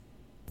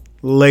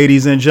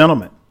Ladies and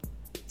gentlemen,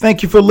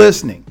 thank you for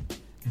listening,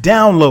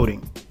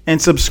 downloading,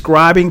 and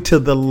subscribing to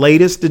the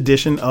latest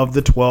edition of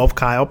the 12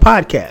 Kyle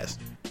podcast.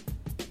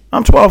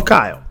 I'm 12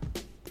 Kyle.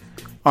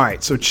 All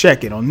right, so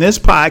check it. On this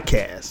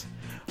podcast,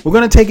 we're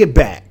going to take it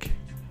back.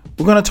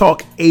 We're going to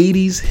talk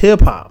 80s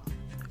hip hop.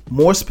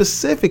 More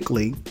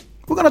specifically,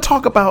 we're going to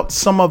talk about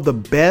some of the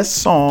best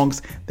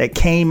songs that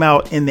came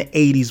out in the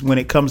 80s when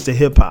it comes to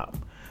hip hop.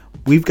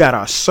 We've got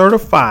our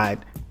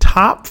certified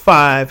top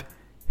 5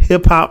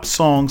 hip hop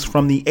songs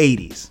from the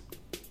 80s.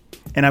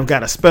 And I've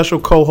got a special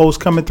co-host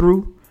coming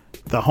through.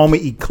 The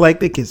homie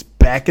Eclectic is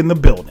back in the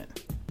building.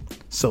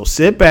 So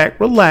sit back,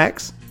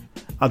 relax.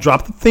 I'll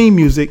drop the theme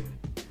music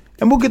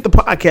and we'll get the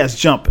podcast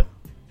jumping.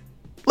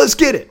 Let's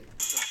get it.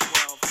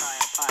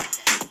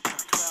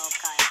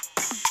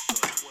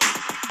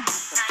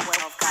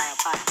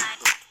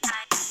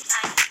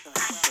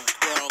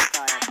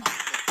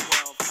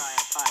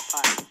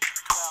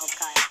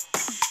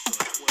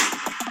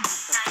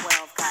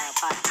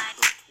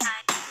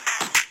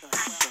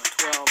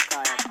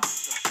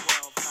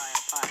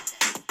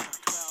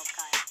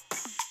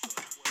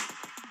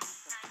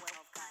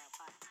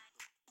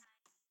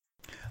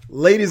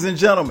 Ladies and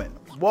gentlemen,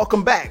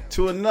 welcome back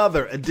to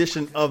another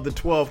edition of the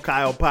 12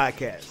 Kyle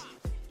podcast.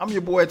 I'm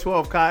your boy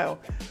 12 Kyle.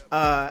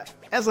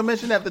 As I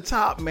mentioned at the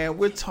top, man,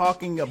 we're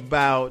talking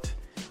about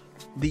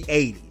the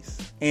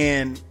 80s.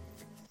 And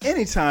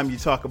anytime you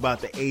talk about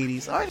the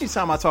 80s, or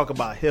anytime I talk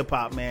about hip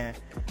hop, man,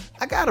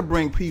 I got to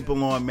bring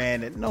people on,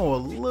 man, that know a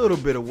little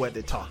bit of what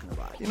they're talking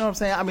about. You know what I'm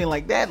saying? I mean,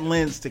 like that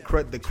lends to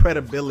the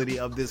credibility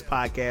of this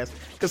podcast.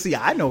 Because, see,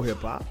 I know hip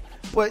hop.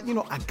 But, you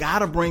know, I got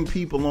to bring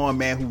people on,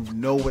 man, who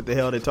know what the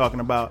hell they're talking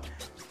about.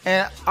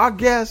 And our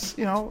guest,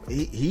 you know,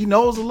 he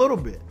knows a little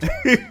bit.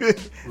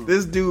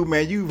 This dude,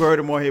 man, you've heard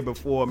him on here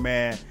before,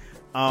 man.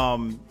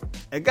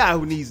 A guy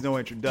who needs no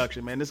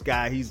introduction, man. This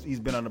guy, he's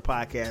been on the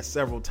podcast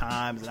several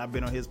times, and I've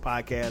been on his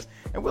podcast.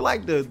 And we're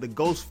like the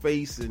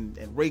Ghostface and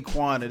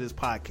Raekwon of this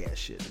podcast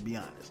shit, to be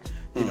honest.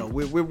 You know,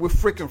 we're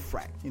freaking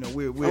frack. You know,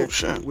 we're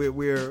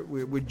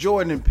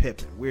Jordan and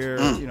Pippen. We're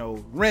you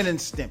know, Ren and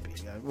Stimpy.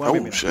 Well,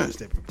 maybe not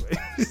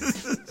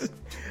Stimpy,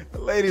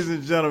 but ladies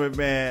and gentlemen,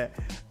 man,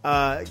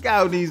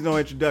 guy who needs no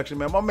introduction,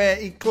 man. My man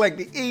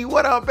Eclectic E,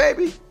 what up,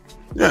 baby?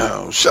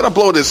 Yo, should I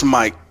blow this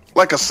mic?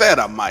 Like I said,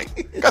 I might.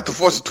 Got the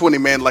Force of 20,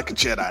 man, like a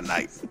Jedi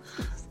Knight.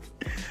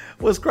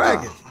 What's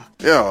cracking?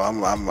 Yo,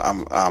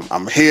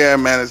 I'm here,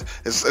 man.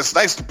 It's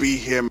nice to be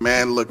here,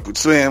 man. Look, we're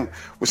saying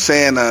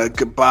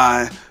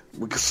goodbye.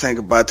 We can say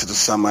goodbye to the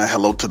summer,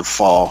 hello to the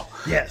fall.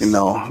 Yes. You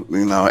know,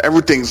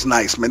 everything's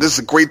nice, man. This is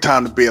a great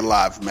time to be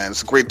alive, man.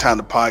 It's a great time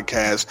to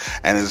podcast,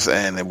 and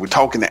we're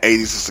talking the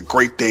 80s. It's a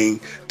great thing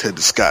to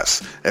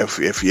discuss.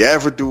 If you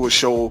ever do a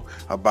show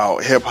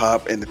about hip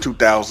hop in the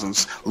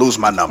 2000s, lose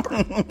my number.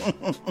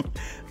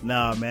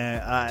 Nah,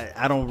 man,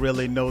 I don't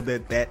really know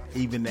that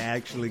even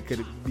actually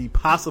could be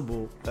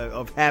possible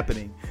of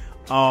happening.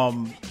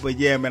 But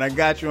yeah, man, I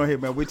got you on here,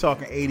 man. We're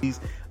talking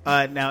 80s.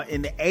 Now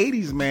in the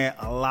 80s, man,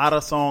 a lot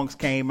of songs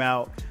came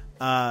out.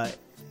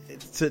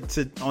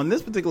 To on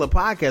this particular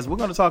podcast, we're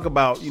going to talk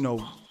about, you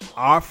know,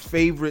 our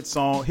favorite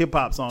hip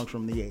hop songs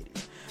from the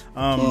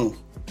 80s.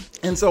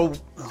 And so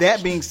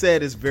that being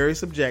said, it's very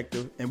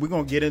subjective, and we're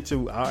going to get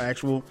into our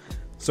actual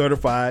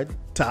certified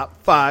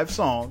top 5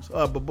 songs.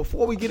 But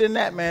before we get in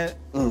that, man,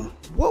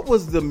 what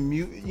was the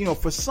you know,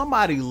 for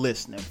somebody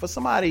listening, for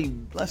somebody,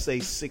 let's say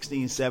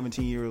 16,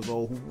 17 years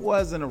old who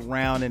wasn't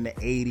around in the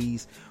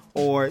 80s,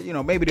 or, you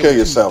know, maybe they kill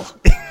yourself.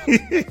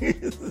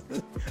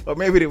 Or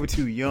maybe they were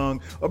too young,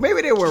 or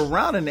maybe they were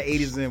around in the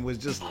 80s and was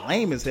just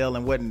lame as hell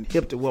and wasn't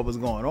hip to what was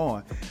going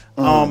on.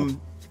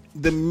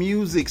 The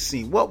music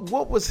scene,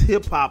 what was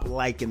hip hop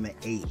like in the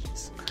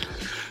 80s?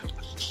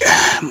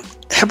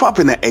 Hip hop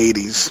in the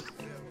 80s,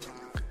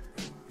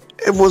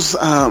 it was,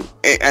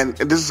 and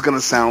this is going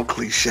to sound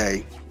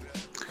cliche,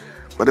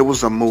 but it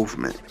was a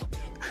movement.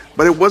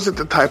 But it wasn't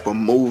the type of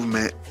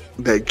movement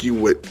that you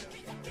would,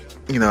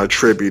 you know,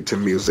 attribute to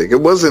music.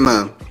 It wasn't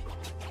a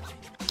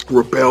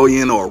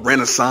rebellion or a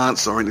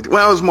renaissance or anything.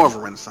 Well, it was more of a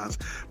renaissance,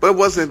 but it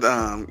wasn't,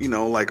 you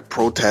know, like a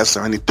protest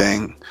or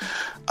anything.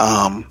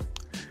 And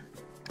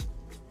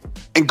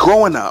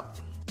growing up,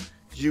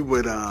 you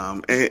would,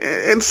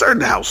 in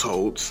certain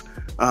households,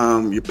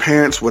 your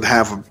parents would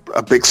have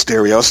a big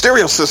stereo.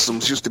 Stereo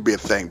systems used to be a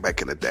thing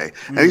back in the day.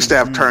 And they used to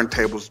have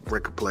turntables,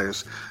 record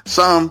players.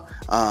 Some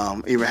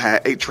even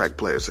had 8-track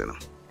players in them.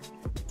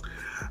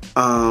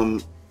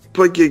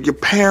 But your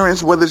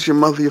parents, whether it's your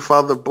mother, your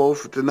father,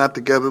 both, if they're not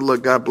together,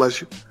 look, God bless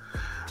you,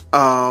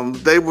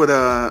 they would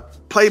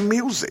play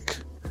music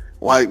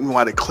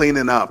while they're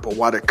cleaning up or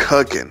while they're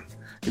cooking.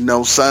 You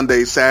know,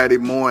 Sunday, Saturday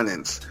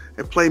mornings.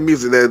 They play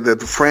music. The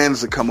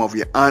friends that come over,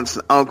 your aunts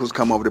and uncles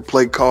come over, they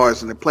play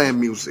cards and they're playing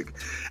music.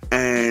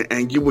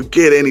 And you would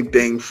get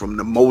anything from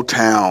the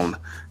Motown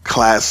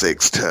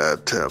classics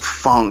to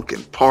funk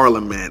and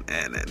Parliament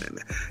and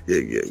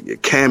your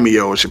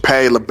cameos, your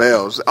Patti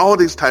LaBelle's, all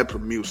these types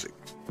of music.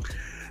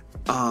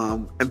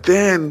 And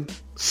then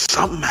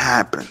something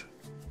happened.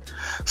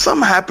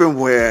 Something happened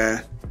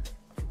where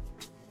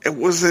it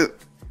wasn't,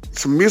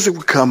 some music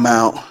would come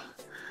out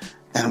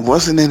and it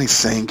wasn't any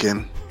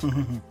singing.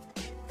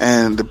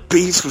 And the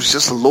beats was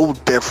just a little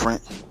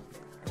different.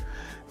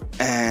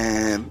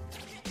 And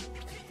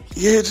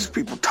yeah, just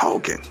people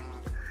talking.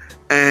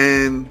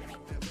 And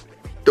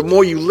the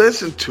more you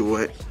listen to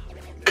it,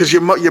 because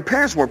your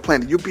parents weren't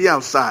playing it, you'd be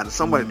outside and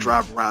somebody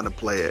drive around and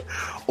play it.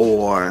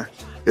 Or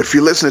if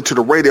you're listening to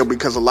the radio,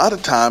 because a lot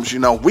of times, you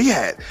know, we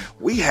had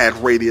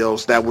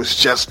radios that was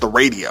just the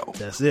radio.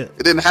 That's it.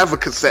 It didn't have a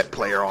cassette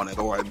player on it,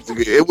 or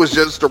it was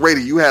just the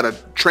radio. You had a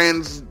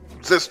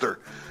transistor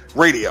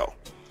radio,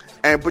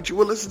 but you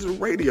would listen to the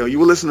radio. You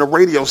would listen to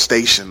radio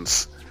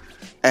stations,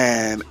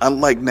 and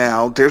unlike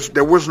now,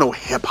 there was no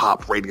hip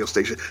hop radio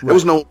station. Right. There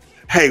was no,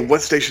 hey,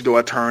 what station do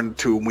I turn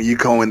to when you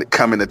come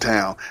into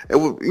town? It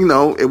was, you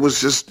know, it was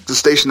just the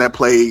station that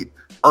played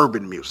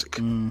urban music.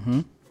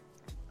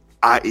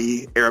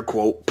 I.e., air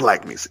quote,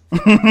 black music.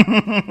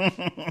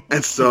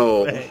 and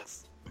so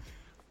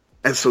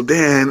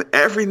then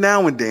every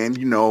now and then,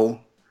 you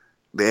know,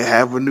 they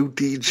have a new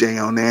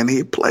DJ on there and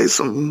he plays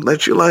something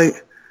that you're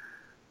like,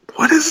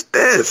 what is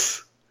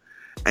this?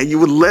 And you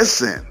would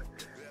listen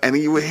and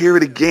you would hear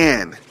it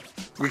again.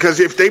 Because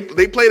if they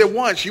played it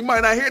once, you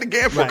might not hear it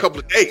again for a couple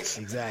of days.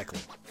 Exactly.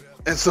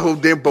 And so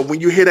then, but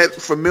when you hear that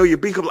familiar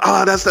beat,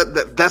 that's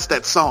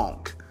that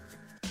song.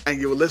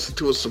 And you would listen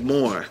to it some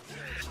more.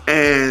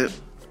 And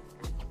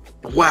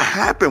what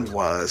happened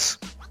was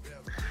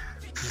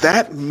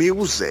that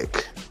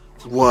music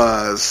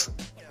was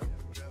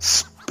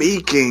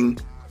speaking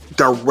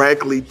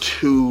directly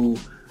to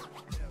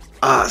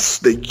us,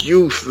 the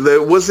youth.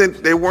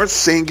 They weren't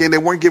singing. They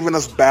weren't giving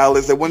us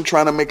ballads. They weren't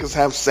trying to make us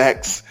have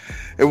sex.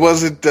 It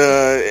wasn't.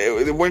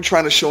 They weren't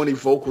trying to show any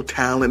vocal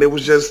talent. It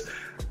was just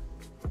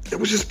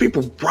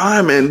people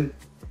rhyming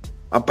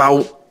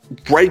about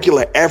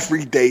regular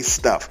everyday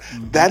stuff.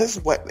 That is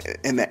what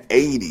in the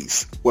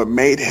 80s what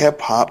made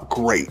hip hop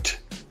great,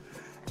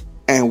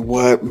 and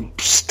what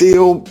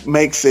still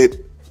makes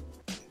it,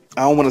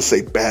 I don't want to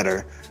say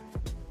better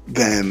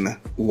than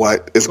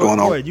what is going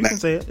on. You can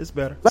say it. It's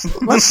better.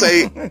 Let's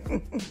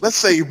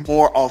say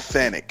more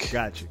authentic.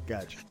 Gotcha.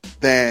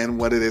 Than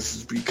what it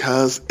is,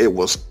 because it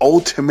was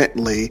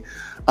ultimately,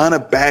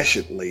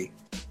 unabashedly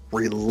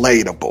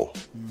relatable.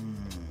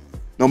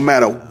 No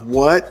matter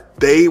what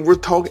they were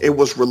talking, it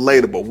was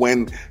relatable.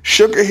 When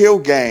Sugar Hill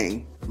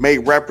Gang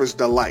made Rapper's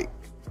Delight,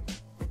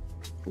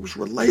 it was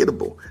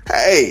relatable.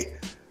 Hey,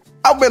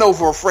 I've been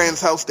over a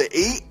friend's house to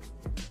eat.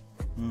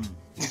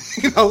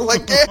 You know,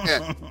 like,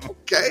 yeah,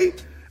 okay.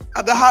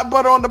 The hot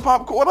butter on the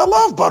popcorn. I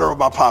love butter on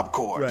my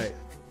popcorn. Right.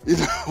 You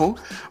know,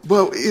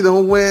 but you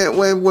know,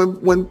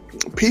 when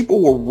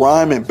people were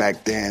rhyming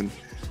back then,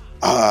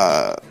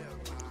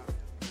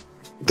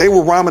 they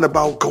were rhyming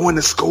about going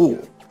to school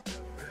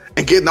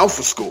and getting off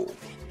of school,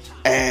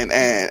 and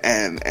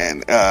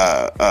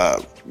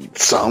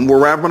some were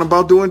rapping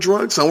about doing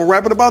drugs, some were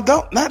rapping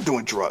about not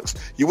doing drugs.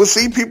 You would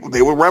see people,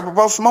 they would rap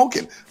about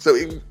smoking. So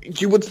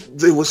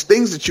there was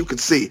things that you could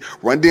see.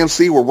 Run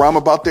DMC would rhyme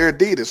about their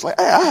Adidas, like,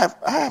 hey,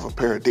 I have a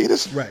pair of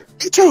Adidas. Right.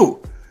 Me too.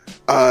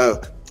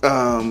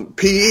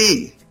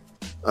 PE,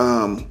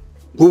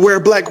 who wear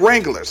black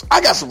Wranglers.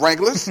 I got some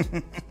Wranglers.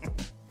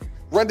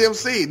 Run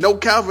DMC, no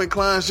Calvin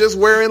Kleins, just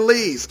wearing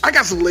Lees. I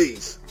got some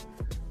Lees.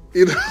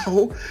 You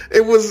know,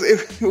 it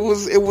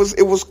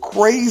was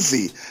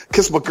crazy.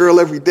 Kiss my girl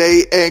every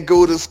day and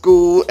go to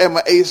school. And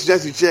my ace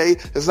Jesse J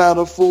is not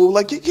a fool.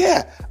 Like,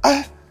 yeah,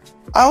 I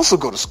also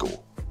go to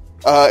school.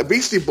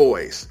 Beastie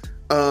Boys.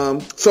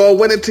 So I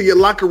went into your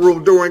locker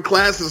room during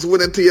classes.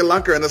 Went into your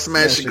locker and I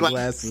smashed your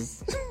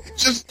glasses.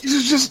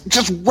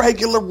 just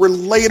regular,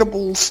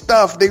 relatable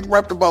stuff. They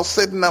rapped about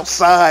sitting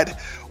outside,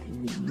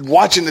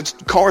 watching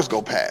the cars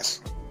go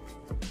past.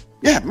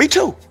 Yeah, me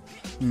too.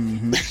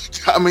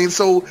 I mean,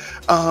 so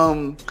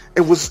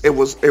it was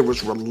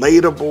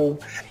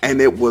relatable, and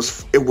it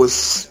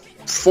was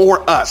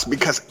for us,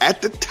 because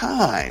at the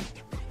time,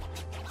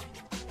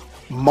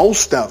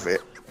 most of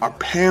it our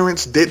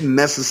parents didn't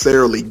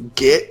necessarily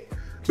get,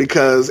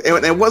 because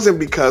it wasn't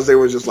because they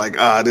were just like,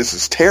 this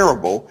is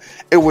terrible.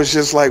 It was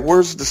just like,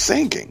 where's the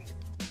singing?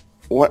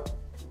 What?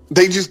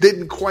 They just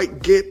didn't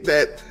quite get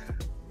that.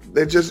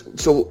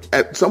 So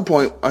at some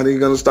point, are they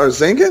going to start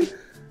singing?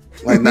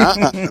 Like,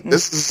 nah,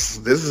 this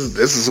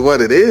is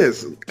what it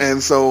is.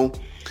 And so,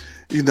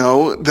 you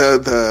know,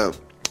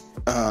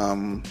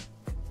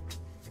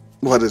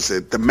 what is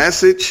it? The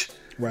Message,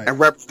 right, and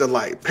Rapper's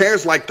Delight.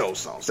 Parents like those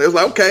songs. They was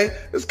like, okay,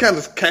 it's kind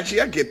of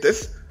catchy. I get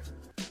this.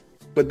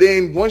 But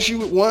then once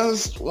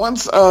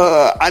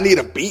I Need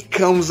a Beat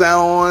comes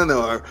on,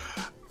 or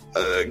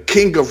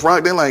King of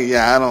Rock, they're like,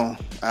 yeah, I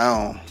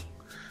don't.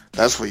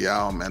 That's for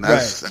y'all, man.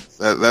 That's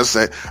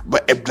it.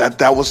 But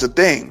that was the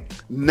thing.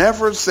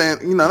 Never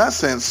since, not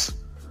since,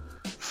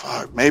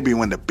 maybe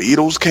when the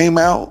Beatles came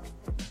out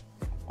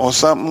or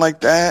something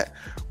like that,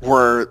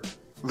 where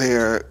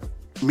their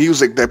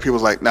music that people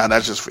was like, nah,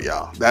 that's just for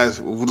y'all.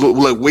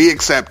 Look, we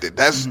accept it.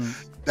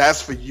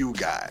 That's for you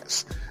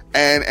guys.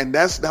 And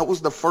that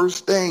was the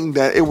first thing,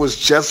 that it was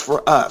just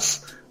for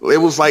us. It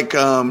was like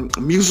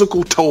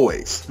musical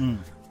toys.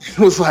 It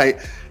was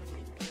like,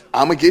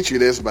 I'm gonna get you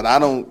this, but I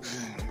don't.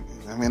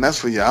 I mean, that's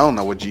for you. I don't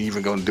know what you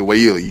even gonna do. What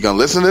you gonna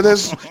listen to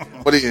this?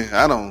 What do you?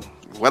 I don't.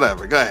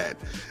 Whatever. Go ahead.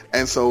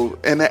 And so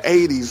in the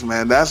 80s,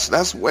 man,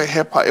 that's where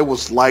hip hop. It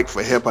was like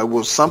for hip hop. It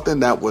was something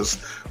that was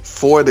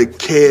for the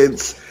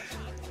kids,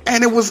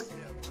 and it was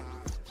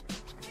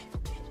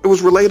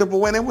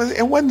relatable, and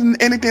it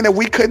wasn't anything that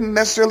we couldn't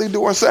necessarily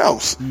do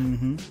ourselves.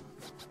 Mm-hmm.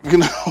 You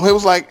know, it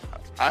was like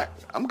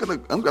I'm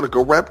gonna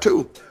go rap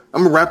too.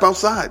 I'm gonna rap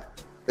outside.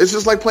 It's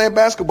just like playing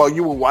basketball.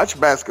 You will watch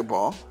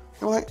basketball.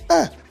 You're like,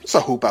 it's a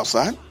hoop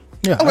outside.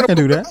 Yeah, I can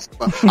do that.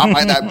 I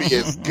might not be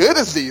as good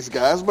as these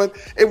guys, but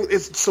it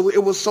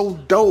was so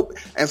dope.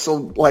 And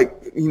so, like,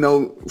 you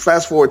know,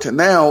 fast forward to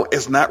now,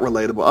 it's not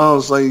relatable. Oh,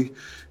 it's like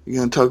you're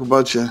gonna talk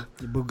about your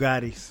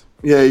Bugattis.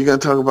 Yeah, you're gonna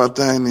talk about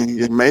that and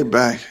your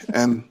Maybach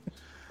and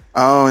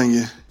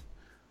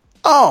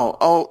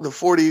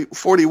the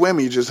 40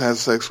 women you just had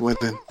sex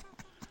with and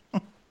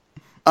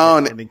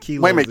and the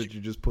kilos that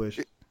you just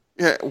pushed.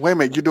 Yeah, wait a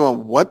minute, you're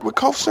doing what with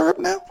cough syrup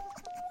now?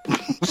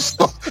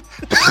 so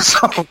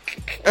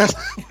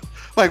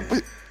like,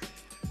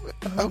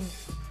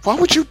 why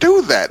would you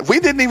do that?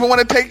 We didn't even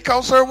want to take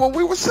cough syrup when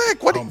we were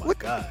sick.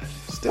 God,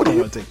 still don't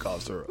want to take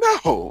cough syrup.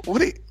 No,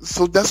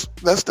 so that's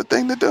the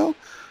thing to do.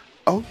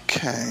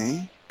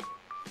 Okay,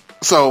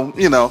 so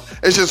you know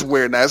it's just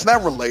weird now. It's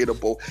not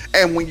relatable,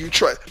 and when you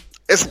try.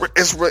 It's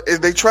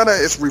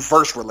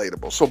reverse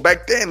relatable. So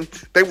back then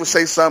they would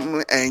say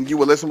something and you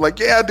would listen like,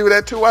 yeah, I do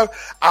that too.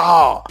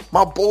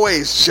 My boy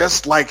is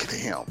just like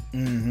him.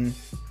 Mm-hmm.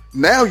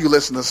 Now you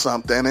listen to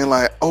something and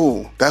like,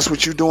 oh, that's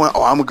what you're doing.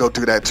 Oh, I'm gonna go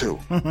do that too.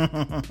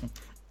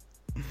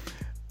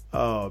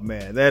 Oh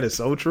man, that is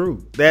so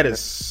true. That is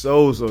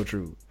so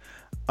true.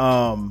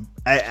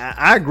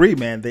 I agree,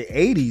 man. The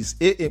 80s,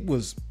 it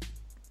was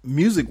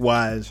music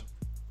wise,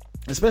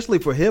 especially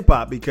for hip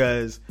hop,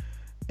 because.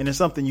 And it's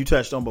something you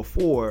touched on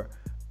before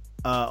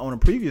on a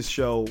previous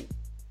show.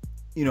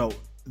 You know,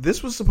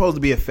 this was supposed to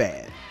be a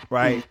fad,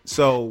 right? Mm-hmm.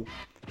 So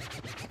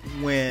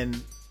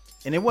and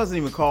it wasn't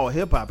even called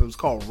hip hop; it was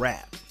called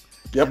rap.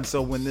 Yep. And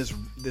so when this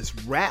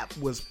rap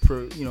was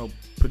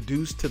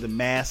produced to the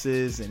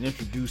masses and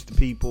introduced to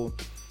people,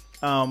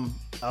 a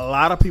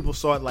lot of people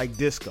saw it like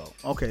disco.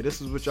 Okay, this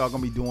is what y'all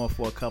gonna be doing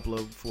for a couple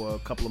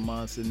of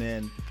months, and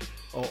then.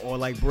 Or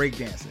like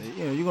breakdancing.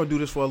 You know, you're going to do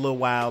this for a little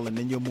while and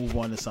then you'll move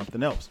on to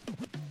something else.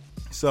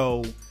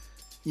 So,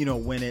 you know,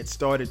 when it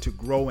started to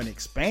grow and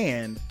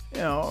expand, you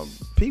know,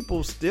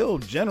 people still,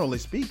 generally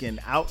speaking,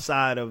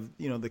 outside of,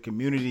 you know, the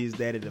communities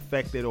that it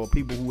affected or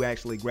people who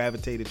actually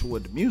gravitated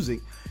toward the music,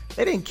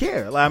 they didn't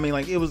care. I mean,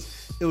 like it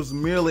was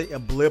merely a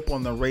blip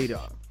on the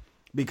radar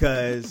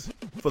because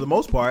for the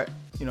most part,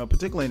 you know,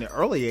 particularly in the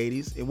early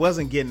 80s, it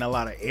wasn't getting a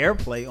lot of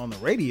airplay on the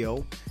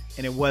radio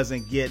and it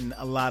wasn't getting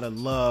a lot of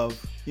love,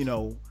 you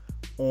know,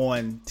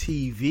 on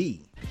TV.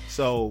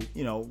 So,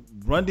 you know,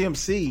 Run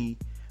DMC,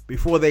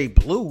 before they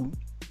blew,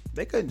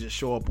 they couldn't just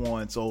show up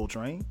on Soul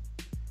Train,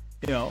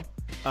 you know.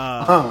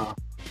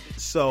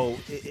 So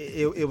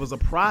it was a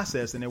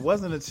process, and it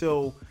wasn't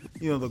until,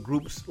 you know, the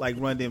groups like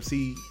Run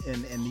DMC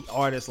and the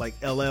artists like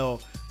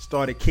LL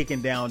started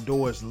kicking down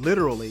doors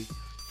literally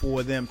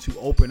for them to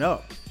open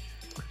up.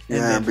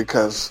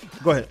 Because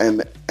go ahead. In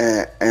the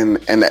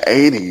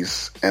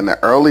 80s, in the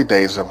early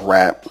days of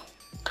rap,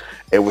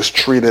 it was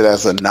treated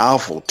as a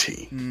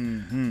novelty.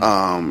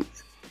 Mm-hmm.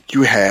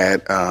 You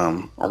had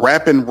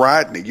Rappin'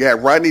 Rodney. You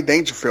had Rodney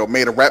Dangerfield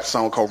made a rap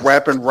song called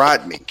Rappin'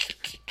 Rodney.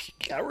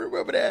 I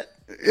remember that.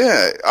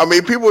 Yeah, I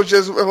mean, people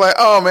just were like,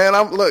 "Oh man,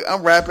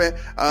 I'm rapping.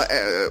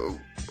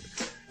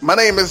 My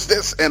name is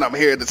this, and I'm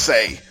here to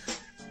say,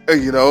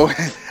 you know."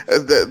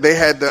 They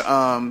had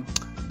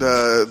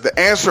the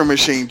answer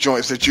machine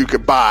joints that you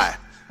could buy.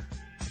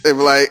 They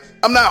were like,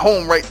 "I'm not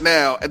home right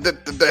now," and you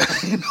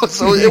know,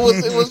 so it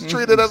was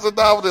treated as a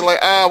novelty. Like,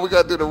 we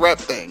gotta do the rap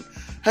thing.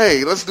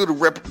 Hey, let's do the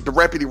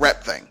rappity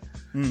rap thing.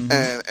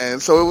 Mm-hmm.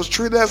 And so it was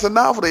treated as a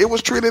novelty. It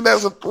was treated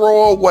as a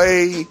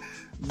throwaway.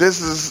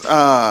 This is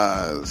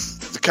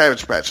the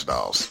Cabbage Patch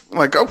Dolls. I'm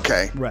like,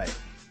 okay, right.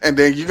 And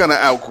then you're gonna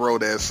outgrow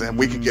this, and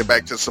we can get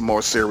back to some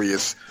more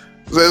serious.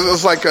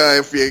 It's like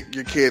if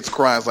your kid's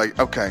crying, it's like,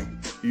 okay,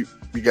 you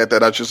got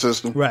that out your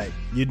system, right?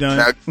 You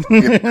done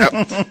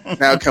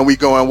now? Can we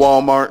go in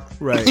Walmart,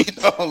 right? You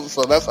know?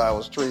 So that's how I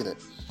was treated.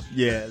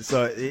 Yeah,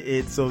 so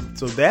so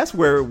that's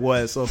where it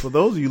was. So for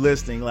those of you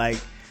listening, like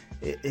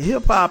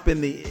hip hop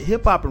and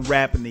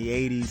rap in the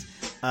 80s,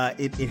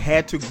 it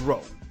had to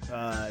grow,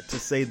 to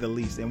say the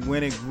least. And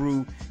when it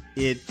grew,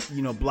 it,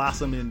 you know,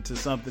 blossomed into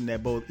something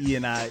that both E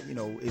and I, you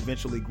know,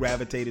 eventually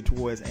gravitated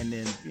towards and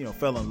then, you know,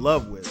 fell in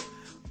love with.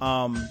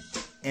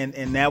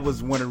 And that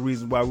was one of the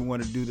reasons why we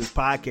wanted to do this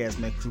podcast,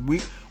 man. Because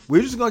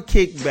we're just gonna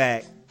kick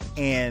back,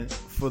 and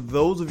for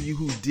those of you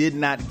who did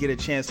not get a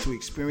chance to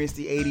experience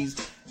the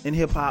 80s in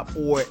hip hop,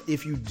 or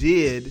if you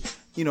did,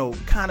 you know,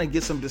 kind of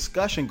get some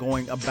discussion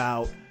going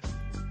about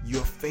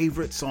your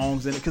favorite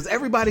songs in it, because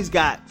everybody's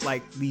got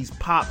like these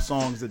pop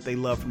songs that they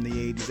love from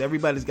the 80s.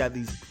 Everybody's got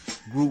these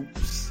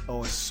groups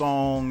or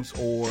songs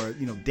or,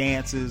 you know,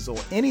 dances or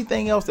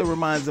anything else that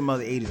reminds them of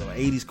the 80s or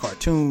 80s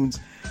cartoons.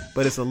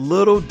 But it's a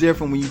little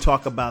different when you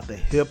talk about the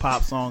hip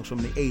hop songs from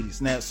the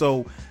 80s. Now,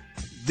 so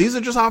these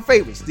are just our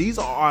favorites. These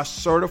are our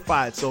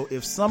certified. So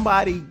if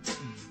somebody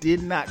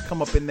did not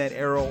come up in that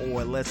era,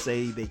 or let's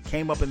say they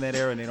came up in that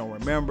era and they don't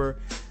remember,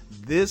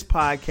 this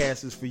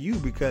podcast is for you,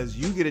 because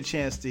you get a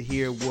chance to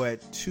hear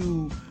what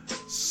two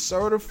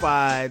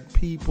certified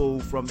people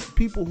from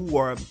people who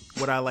are,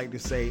 what I like to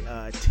say,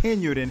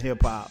 tenured in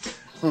hip hop,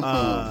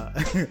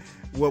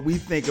 what we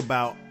think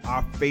about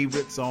our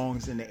favorite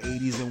songs in the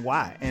 80s and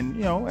why. And,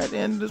 you know, at the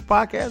end of this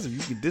podcast, if you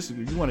can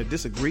disagree, you want to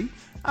disagree,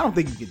 I don't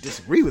think you can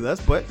disagree with us,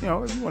 but, you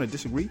know, if you want to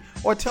disagree,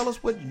 or tell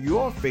us what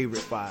your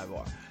favorite five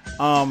are.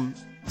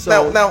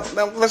 So now,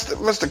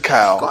 Mr.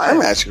 Kyle, let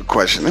me ask you a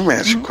question.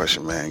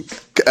 Man.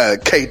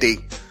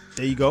 KD.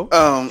 There you go.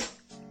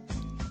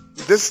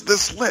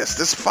 This list,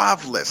 this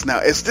five list. Now,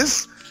 is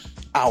this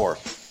our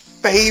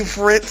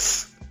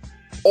favorites,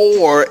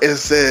 or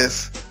is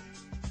this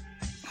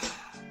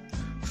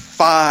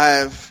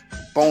five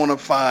bona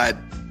fide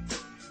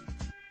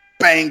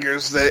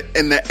bangers that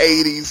in the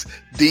 80s,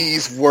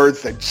 these were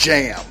the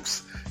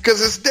jams?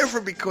 Because it's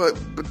different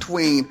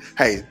between,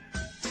 hey,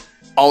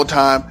 all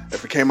time,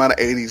 if it came out of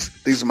the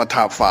 80s, these are my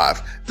top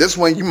five. This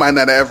one you might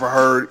not have ever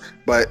heard,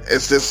 but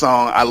it's this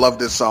song, I love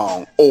this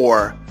song.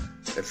 Or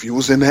if you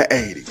was in the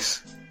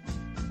 80s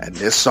and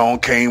this song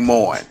came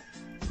on,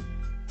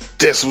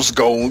 this was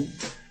going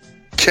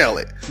to kill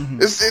it.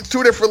 Mm-hmm. It's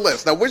two different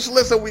lists. Now, which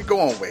list are we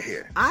going with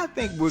here? I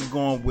think we're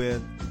going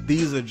with,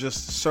 these are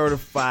just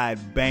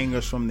certified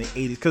bangers from the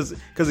 80s.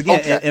 Because again,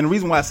 okay. and the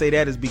reason why I say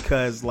that is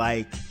because,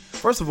 like,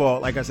 first of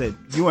all, like I said,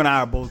 you and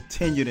I are both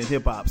tenured in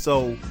hip hop.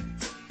 So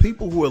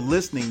people who are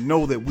listening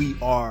know that we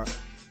are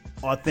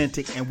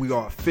authentic and we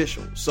are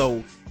official.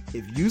 So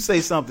if you say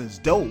something's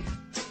dope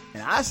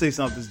and I say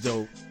something's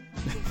dope,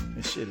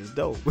 this shit is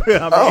dope.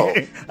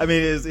 I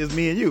mean, it's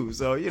me and you.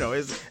 So, you know,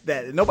 it's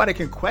that nobody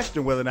can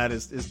question whether or not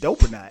it's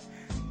dope or not.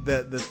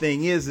 The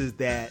thing is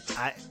that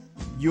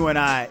you and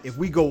I, if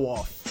we go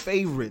off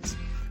favorites,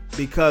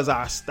 because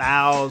our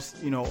styles,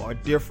 you know, are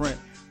different,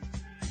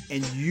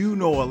 and you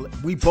know,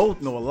 we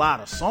both know a lot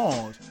of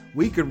songs,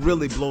 we could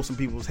really blow some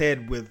people's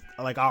head with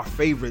like our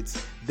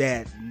favorites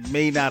that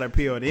may not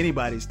appear on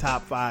anybody's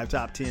top 5,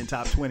 top 10,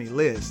 top 20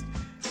 list.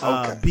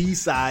 Okay.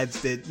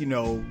 B-sides that you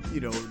know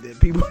that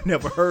people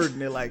never heard, and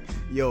they're like,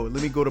 yo,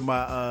 let me go to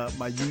my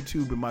my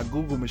YouTube and my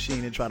Google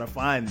machine and try to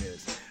find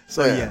this.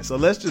 So yeah, so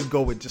let's just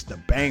go with just the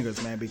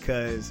bangers, man,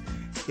 because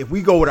if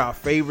we go with our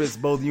favorites,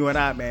 both you and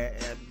I, man,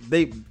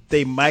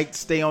 they might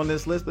stay on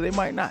this list, but they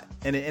might not,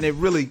 and it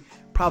really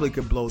probably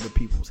could blow the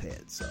people's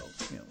heads. So,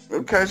 you know,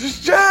 okay,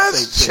 just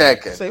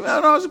checking.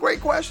 No, it's a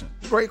great question.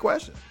 Great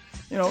question.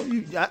 You know,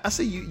 I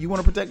see you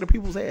want to protect the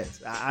people's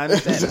heads. I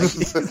understand.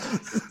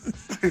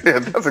 Yeah,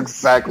 that's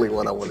exactly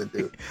what I want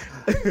to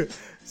do.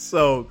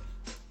 So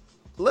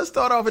let's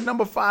start off at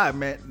number 5,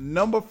 man.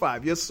 Number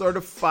 5, you're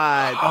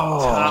certified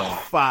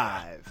top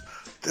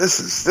 5. This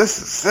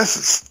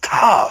is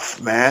tough,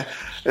 man.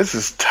 This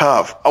is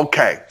tough.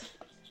 Okay.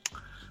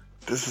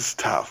 This is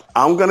tough.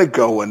 I'm going to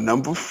go with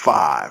number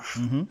 5.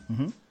 Mm-hmm,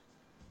 mm-hmm.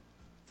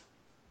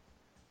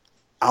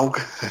 I'm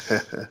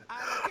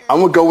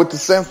going to go with the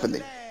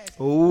Symphony.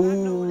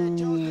 Ooh.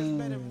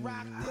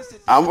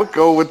 I'm going to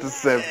go with the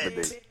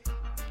Symphony.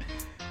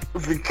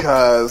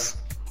 Because...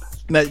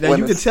 Now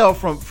you can tell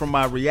from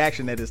my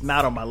reaction that it's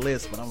not on my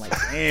list, but I'm like,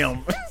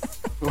 damn.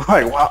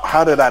 Right, well,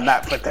 how did I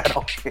not put that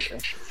on here?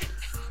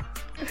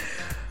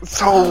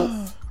 So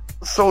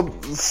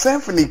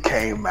Symphony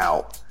came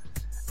out,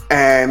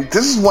 and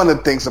this is one of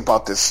the things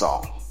about this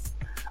song.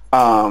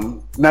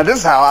 Now, this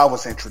is how I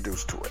was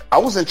introduced to it. I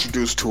was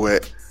introduced to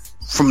it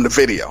from the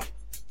video.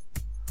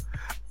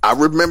 I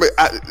remember,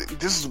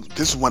 this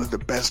is one of the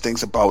best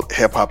things about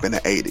hip-hop in the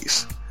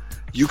 80s.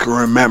 You can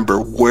remember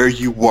where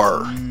you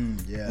were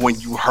when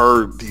you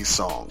heard these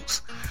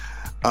songs.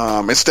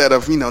 Instead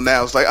of,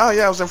 now it's like, oh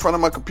yeah, I was in front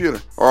of my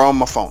computer or on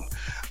my phone.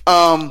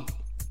 But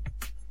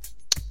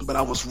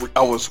I was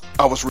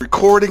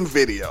recording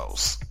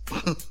videos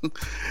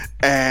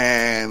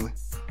and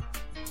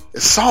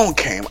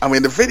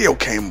the video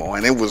came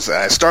on.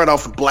 It started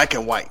off in black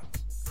and white,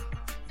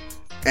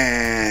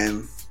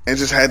 and it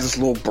just had this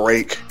little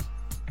break,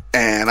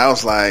 and I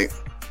was like,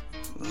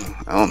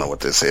 I don't know what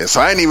this is. So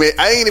I ain't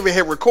even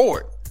hit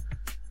record,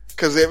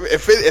 because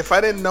if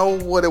I didn't know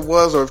what it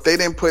was, or if they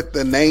didn't put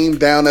the name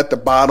down at the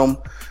bottom,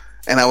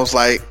 and I was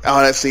like,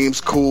 oh, that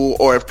seems cool,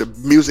 or if the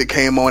music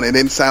came on and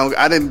didn't sound,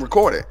 I didn't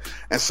record it.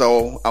 And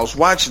so I was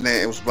watching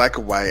it. It was black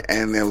and white,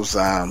 and it was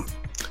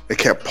it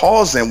kept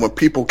pausing when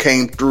people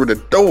came through the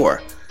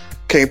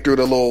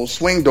little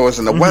swing doors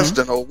in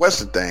the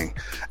western thing,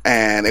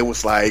 and it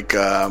was like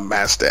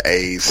Master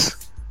Ace,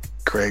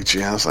 Craig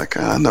G. I was like,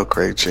 I know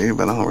Craig G,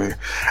 but I don't really.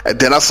 And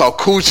then I saw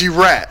Kool G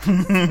Rap.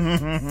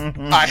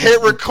 I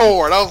hit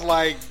record. I was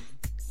like,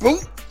 boom.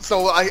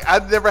 So I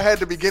never had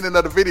the beginning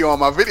of the video on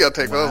my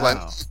videotape.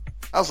 Wow.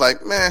 I was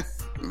like, man.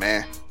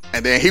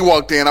 And then he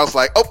walked in. I was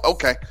like, oh,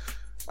 okay.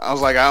 I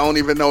was like, I don't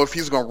even know if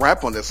he's gonna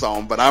rap on this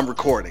song, but I'm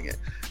recording it.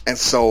 And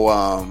so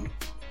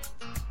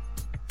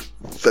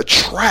the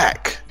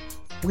track,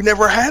 we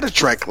never had a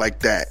track like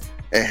that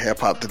in hip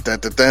hop.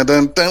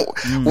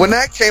 When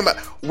that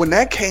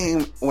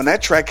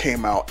track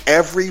came out,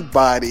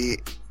 everybody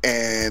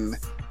in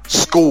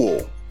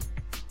school,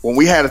 when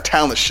we had a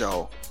talent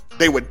show,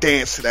 they would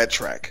dance to that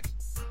track.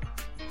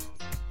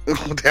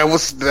 that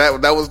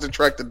was the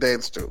track to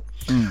dance to.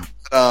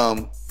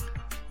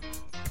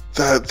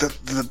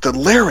 The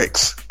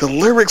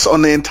lyrics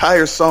on the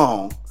entire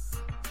song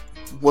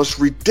was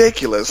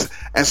ridiculous.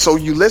 And so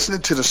you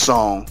listening to the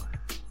song,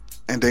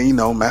 and then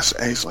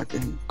Master Ace like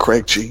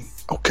Craig G,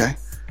 okay,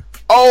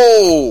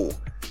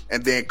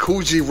 and then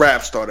Kool G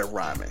Rap started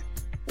rhyming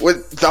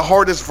with the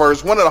hardest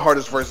verse, one of the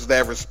hardest verses that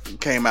ever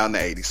came out in the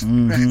 80s.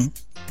 Mm-hmm.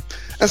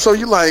 And so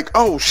you're like,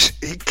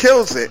 he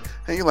kills it,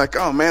 and you're like,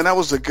 oh man, that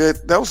was a good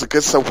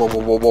song.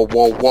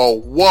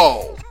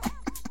 Whoa.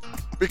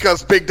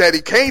 Because Big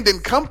Daddy Kane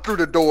didn't come through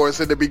the doors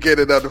in the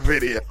beginning of the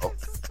video.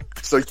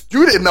 So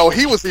you didn't know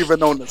he was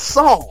even on the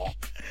song.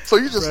 So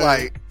you just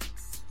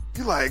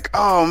you're like,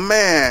 oh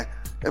man,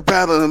 a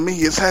battle to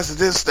me is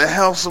hazardous to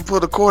help some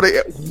put a quarter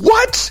in.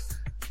 What?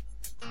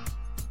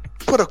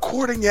 Put a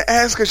quarter in your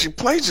ass because you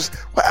played just.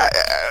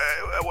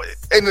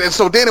 And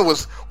so then it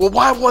was, well,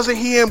 why wasn't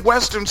he in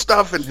Western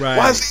stuff? And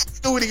why is he in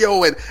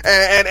studio?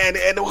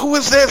 And who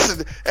is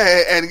this?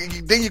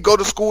 And then you go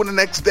to school the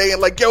next day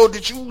and like, yo,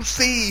 did you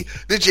see?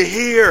 Did you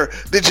hear?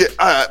 Did you?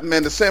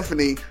 Man, the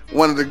Symphony,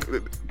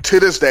 to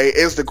this day,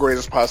 is the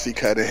greatest posse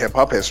cut in hip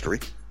hop history.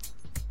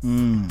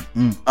 I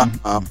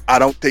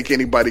don't think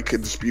anybody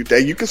could dispute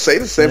that. You can say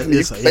the Symphony.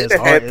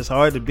 It's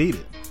hard to beat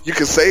it. You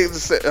can say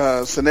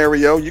the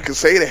Scenario. You can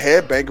say the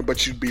Headbanger,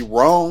 but you'd be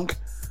wrong.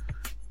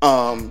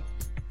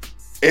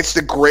 It's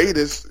the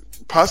greatest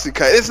posse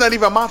cut. It's not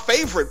even my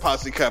favorite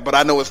posse cut, but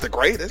I know it's the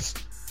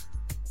greatest.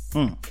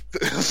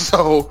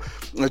 So,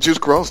 Juice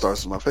Crew All Stars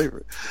is my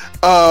favorite.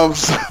 But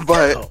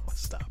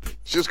stop it.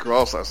 Juice Crew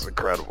All Stars is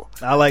incredible.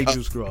 I like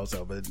Juice Crew All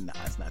Stars, but it's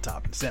not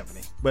topping the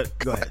Symphony. But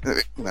go ahead.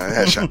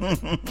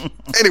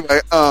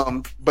 Anyway,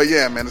 but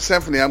yeah, man, the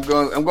Symphony. I'm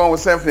going with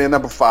Symphony at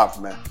number 5,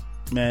 man.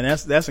 Man,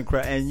 that's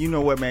incredible. And you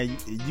know what, man?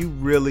 You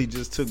really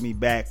just took me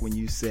back when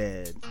you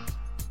said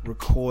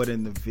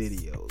recording the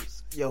videos.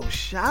 Yo,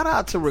 shout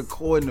out to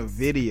recording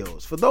the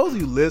videos. For those of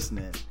you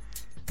listening,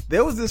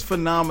 there was this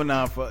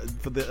phenomenon for us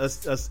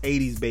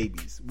 80s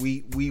babies.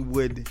 We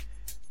would,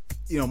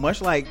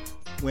 much like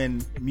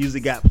when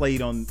music got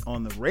played on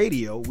the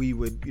radio, we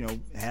would,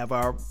 have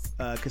our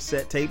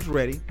cassette tapes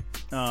ready,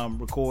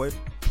 record,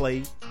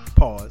 play,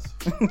 pause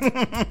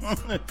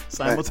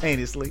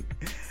simultaneously.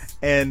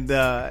 And,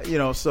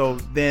 so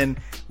then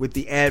with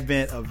the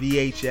advent of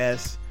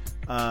VHS,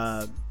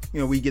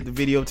 we get the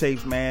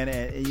videotapes, man.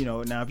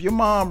 And, now if your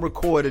mom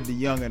recorded The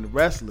Young and the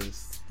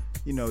Restless,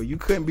 you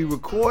couldn't be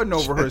recording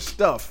over her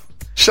stuff.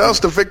 Shouts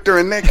to Victor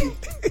and Nikki.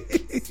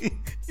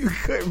 You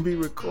couldn't be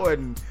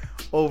recording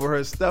over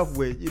her stuff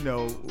with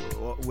Yo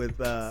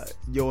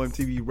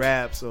MTV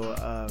Raps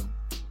or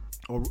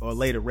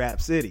later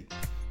Rap City.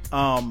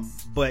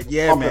 But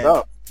yeah, Pump man. It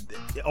up.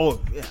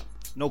 Oh yeah,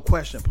 no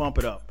question. Pump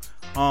it up.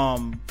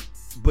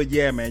 But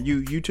yeah, man,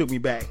 you took me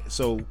back.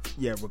 So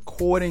yeah,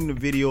 recording the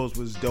videos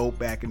was dope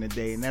back in the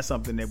day, and that's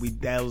something that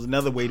was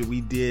another way that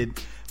we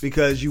did,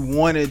 because you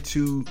wanted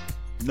to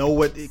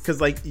know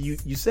because like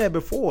you said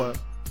before,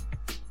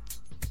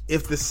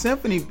 if the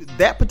Symphony,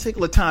 that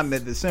particular time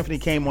that the Symphony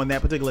came on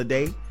that particular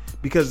day,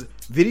 because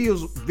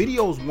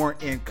videos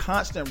weren't in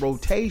constant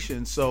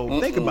rotation. So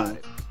think about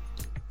it.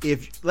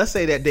 If let's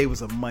say that day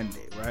was a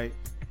Monday, right?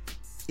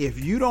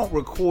 If you don't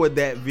record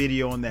that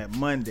video on that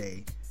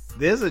Monday,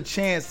 there's a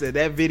chance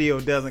that video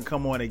doesn't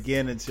come on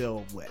again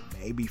until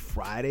maybe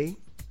Friday.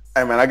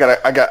 Hey man, I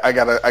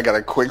got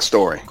a quick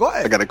story. Go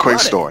ahead. I got a quick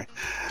story.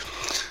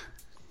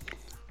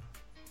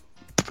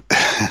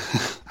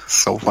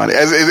 So funny,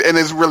 and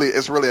it's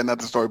really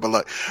another story. But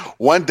look,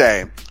 one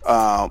day,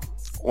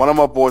 one of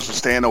my boys was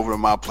staying over at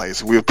my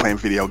place, and we were playing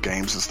video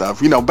games and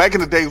stuff. Back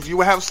in the days, you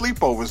would have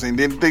sleepovers and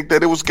didn't think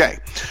that it was gay.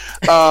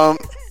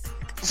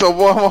 So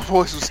one of my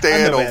boys was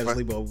staying over. Had a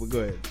sleepover, but go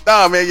ahead.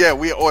 Nah, man, yeah,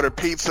 we ordered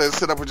pizza and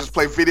sit up and just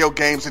play video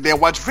games and then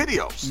watch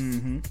videos.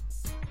 Mm-hmm.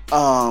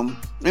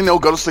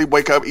 Go to sleep,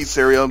 wake up, eat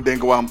cereal, and then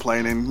go out and play,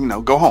 and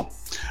then go home.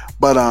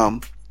 But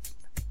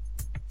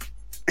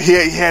he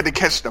had to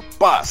catch the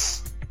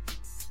bus.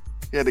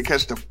 He had to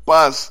catch the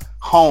bus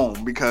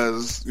home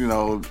because it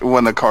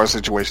wasn't a car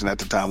situation at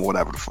the time or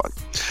whatever the fuck.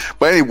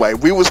 But anyway,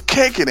 we was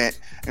kicking it,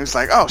 and it's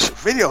like, oh shit,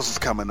 videos is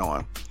coming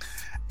on,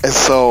 and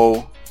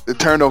so. It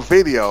turned on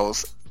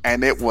videos,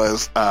 and it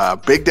was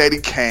Big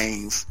Daddy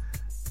Kane's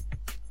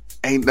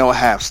 "Ain't No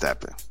Half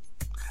Stepping."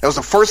 It was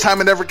the first time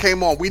it ever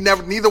came on.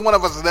 Neither one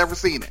of us had ever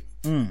seen it,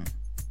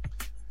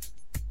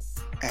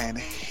 and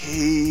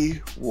he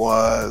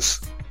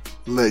was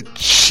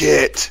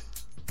legit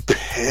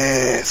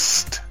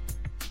pissed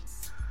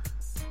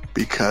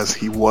because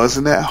he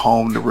wasn't at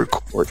home to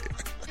record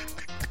it.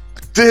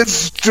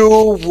 This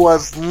dude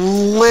was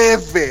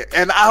livid,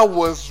 and I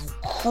was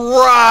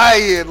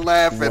crying,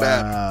 laughing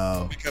at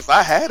Wow. me because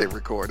I had it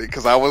recorded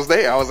because I was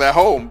there. I was at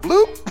home.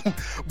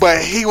 Bloop.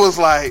 But he was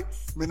like,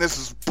 man, this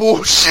is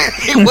bullshit.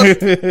 He was,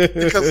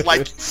 because like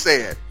you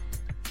said,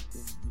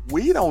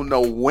 we don't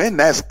know when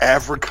that's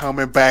ever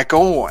coming back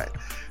on.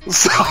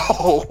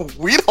 So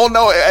we don't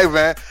know. Hey,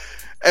 man.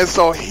 And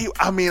so I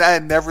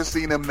had never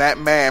seen him that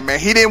mad, man.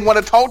 He didn't want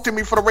to talk to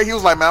me for the race. He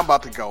was like, man, I'm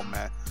about to go,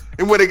 man.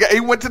 He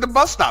went to the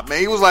bus stop, man.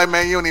 He was like,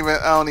 man,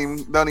 don't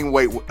even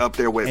wait up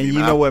there with me. And you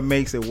man. know what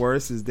makes it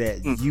worse is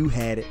that you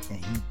had it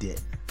and he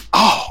didn't.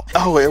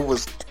 Oh, it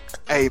was,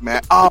 hey,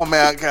 man. Oh,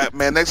 man,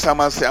 next time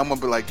I say, I'm going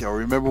to be like, yo,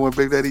 remember when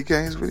Big Daddy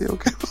Kane's video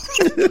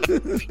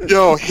came?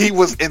 Yo, he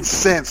was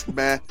incensed,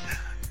 man.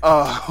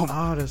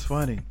 Oh, that's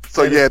funny.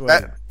 So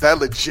that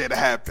legit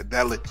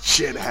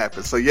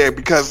happened. So yeah,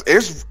 because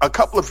there's a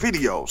couple of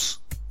videos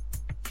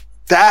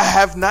that I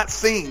have not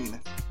seen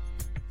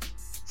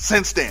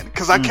since then.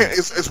 Because I can't.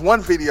 It's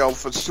one video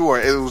for sure.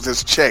 It was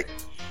this chick,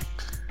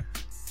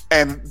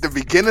 and the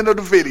beginning of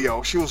the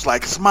video, she was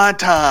like, "It's my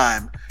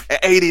time." At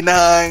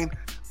 89,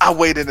 I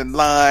waited in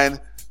line,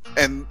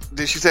 and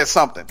then she said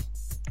something,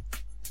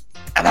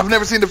 and I've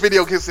never seen the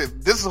video. Because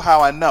this is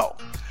how I know,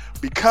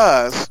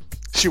 because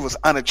she was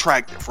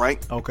unattractive,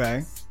 right?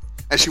 Okay.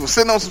 And she was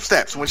sitting on some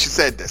steps when she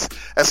said this.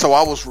 And so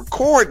I was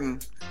recording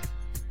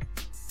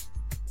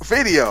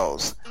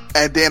videos.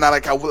 And then I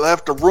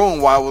left the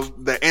room while I was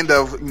the end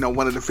of,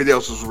 one of the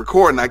videos was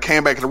recording. I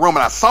came back in the room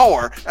and I saw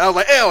her and I was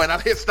like, ew, and I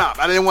hit stop.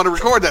 I didn't want to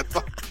record that.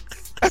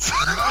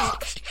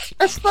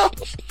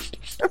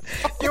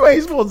 You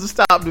ain't supposed to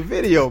stop the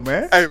video,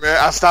 man. Hey, man,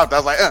 I stopped. I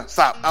was like,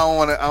 stop. I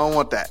don't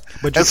want that.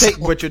 But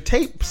your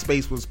tape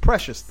space was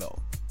precious though.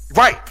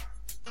 Right.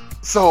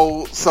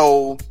 So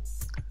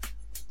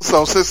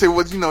since it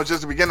was,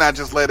 just the beginning, I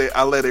just let it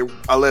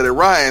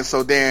ride. And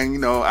so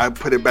then, I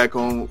put it back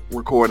on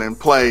record and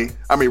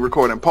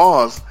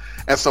pause.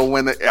 And so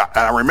when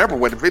I remember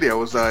what the video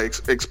was,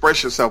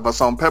 Express Yourself by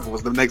Salt-N-Pepa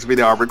was the next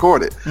video I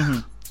recorded.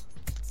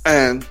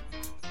 Mm-hmm.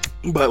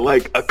 But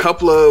like a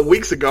couple of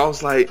weeks ago, I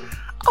was like,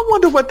 I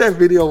wonder what that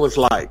video was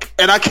like.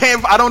 And I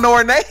don't know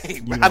her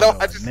name. You don't know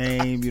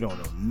name. You don't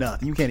know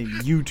nothing. You can't even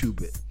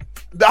YouTube it.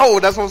 No,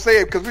 that's what I'm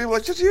saying. Because people were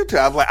like, just YouTube.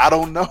 I was like, I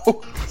don't know.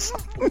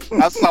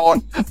 I saw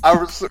it.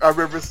 I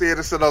remember seeing it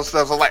on stuff. So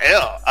I was like, ew.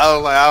 I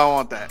was like, I don't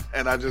want that.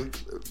 And I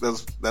just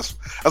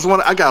that's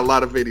one. I got a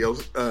lot of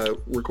videos,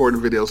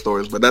 recording video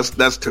stories, but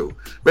that's two.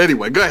 But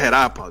anyway, go ahead.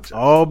 I apologize.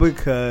 All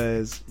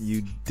because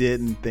you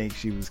didn't think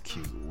she was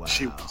cute. Wow.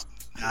 She was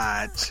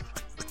not.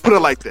 Put it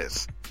like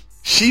this: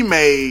 she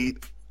made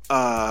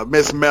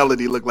Miss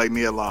Melody look like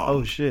Nia Long.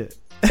 Oh shit!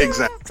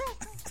 Exactly.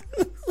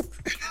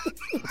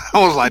 I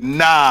was like,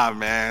 nah,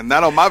 man,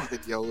 not on my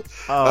video,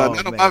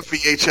 not on my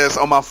VHS,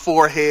 on my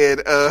forehead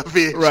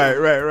VHS.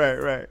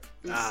 Right.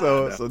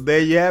 So there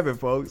you have it,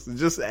 folks.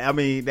 That's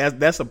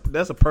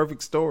a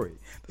perfect story.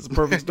 That's a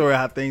perfect story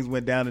how things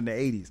went down in the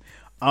 80s.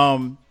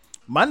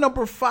 My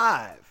number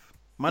five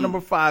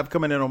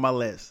coming in on my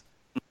list.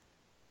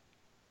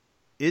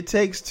 It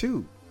Takes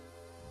Two.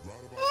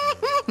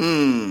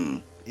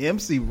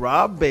 MC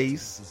Rob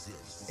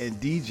Bass and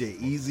DJ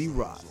Easy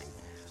Rock.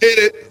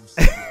 Hit it.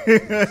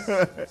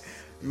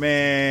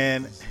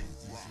 Man,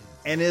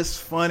 and it's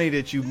funny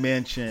that you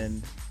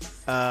mentioned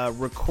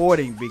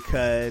recording,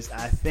 because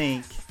I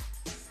think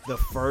the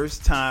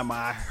first time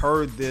I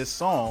heard this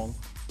song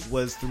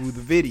was through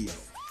the video.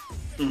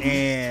 Mm-hmm.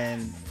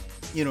 And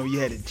you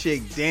had a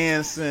chick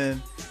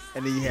dancing,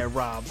 and then you had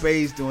Rob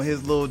Bass doing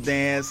his little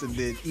dance, and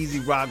then Easy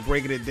Rock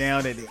breaking it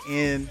down at the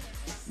end.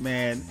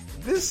 Man,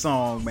 this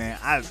song, man,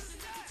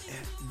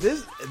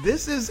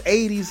 this is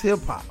 80s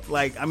hip hop.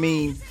 Like,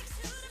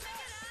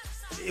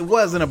 it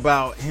wasn't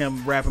about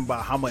him rapping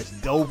about how much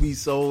dope he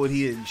sold.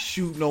 He didn't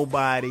shoot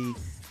nobody.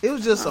 It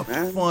was just a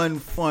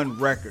fun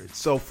record.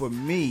 So for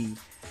me,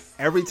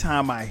 every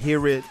time I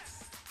hear it,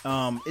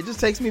 it just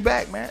takes me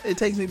back, man. It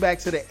takes me back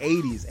to the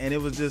 80s. And it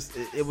was just,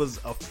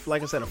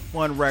 like I said, a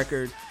fun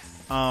record.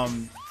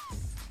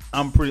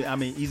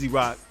 Easy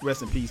Rock,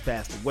 rest in peace,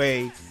 passed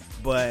away.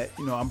 But,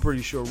 I'm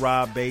pretty sure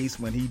Rob Bass,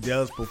 when he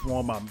does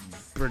perform, I'm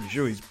pretty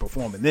sure he's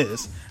performing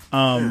this.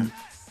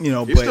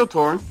 He's still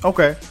touring.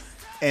 Okay.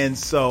 And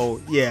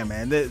so, yeah,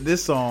 man,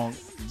 this song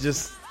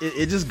just,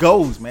 it just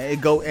goes, man.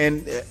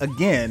 And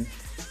again,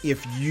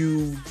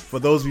 for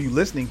those of you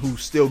listening who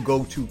still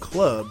go to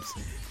clubs,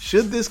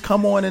 should this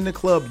come on in the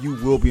club, you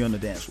will be on the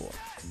dance floor.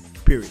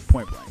 Period.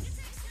 Point blank.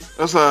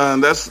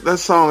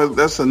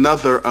 That's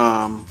another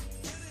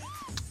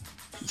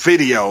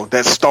video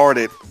that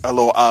started a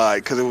little odd,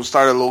 because it was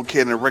started a little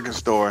kid in a record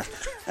store,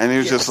 and he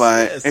was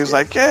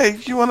like, hey,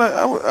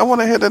 I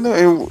want to hit the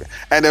new,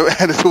 and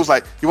it was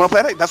like, you want to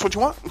play that? That's what you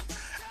want?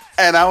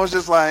 And I was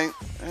just like,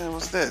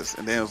 what's this?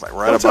 And then it was like,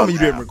 Don't tell me you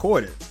didn't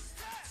record it.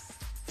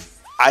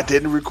 I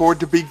didn't record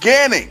the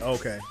beginning.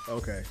 Okay.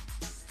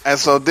 And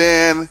so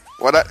then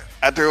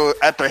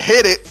after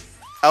hit it,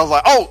 I was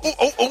like,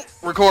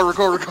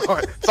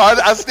 record. So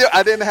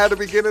I didn't have the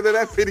beginning of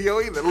that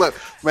video either. Look,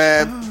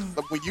 man,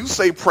 when you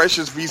say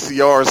precious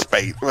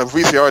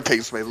VCR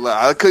tape space, look,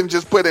 I couldn't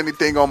just put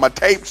anything on my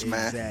tapes,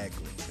 man.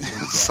 Exactly.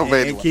 So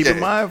and keep in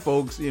mind,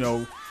 folks, you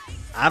know,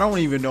 I don't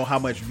even know how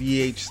much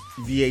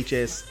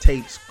VHS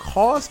tapes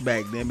cost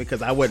back then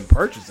because I wasn't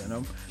purchasing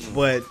them.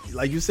 But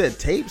like you said,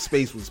 tape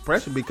space was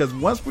precious because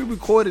once we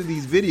recorded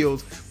these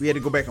videos, we had to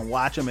go back and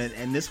watch them.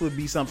 And this would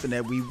be something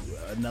that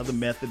another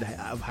method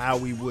of how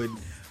we would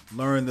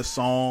learn the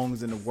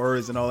songs and the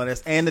words and all of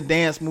that. And the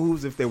dance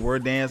moves, if there were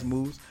dance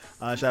moves.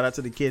 Shout out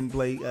to the Kid and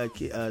Play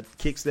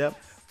kick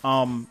step.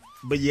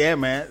 But yeah,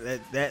 man,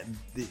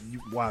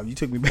 wow, you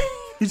took me back.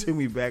 You took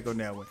me back on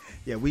that one.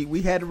 Yeah,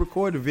 we had to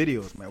record the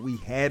videos, man. We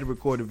had to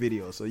record the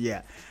videos. So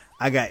yeah,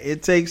 I got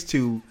It Takes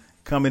Two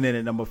coming in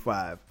at number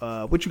 5.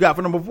 What you got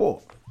for number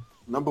 4?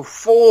 Number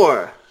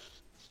 4,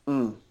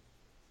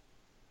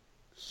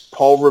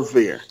 Paul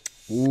Revere.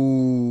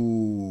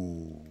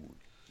 Ooh,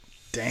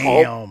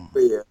 damn. Paul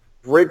Revere.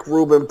 Rick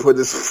Rubin put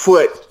his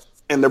foot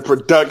in the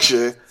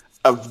production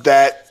of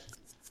that.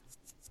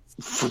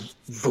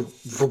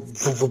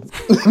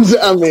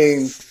 I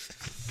mean,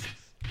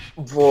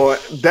 boy,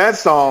 that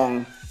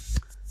song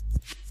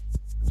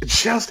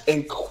just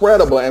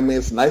incredible. I mean,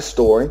 it's a nice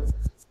story,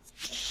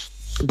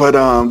 but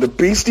the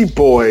Beastie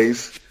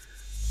Boys.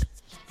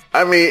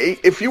 I mean,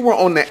 if you were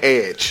on the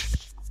edge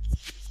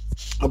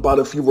about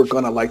if you were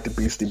gonna like the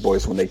Beastie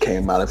Boys when they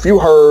came out, if you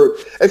heard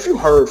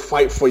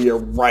 "Fight for Your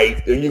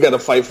Right," you got to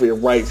fight for your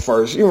right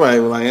first. You might be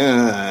like,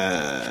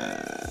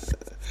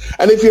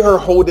 And if you heard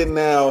Hold It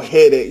Now,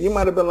 Hit It, you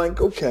might have been like,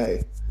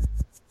 okay.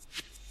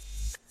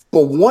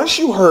 But once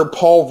you heard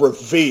Paul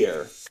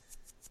Revere,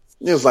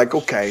 it was like,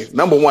 okay,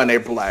 number 1, they're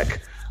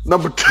black.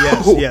 Number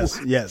 2.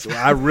 Yes. Well,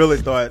 I really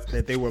thought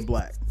that they were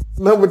black.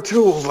 Number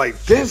 2 was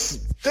like, this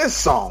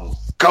song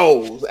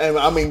goes. And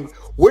I mean,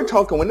 we're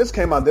talking, when this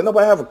came out, didn't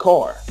nobody have a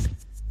car.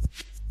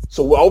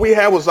 So all we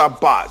had was our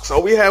box.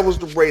 All we had was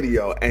the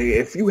radio. And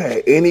if you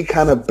had any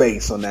kind of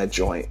bass on that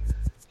joint,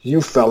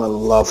 you fell in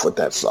love with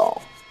that song.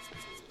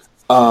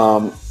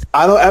 I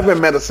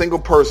haven't met a single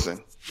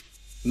person,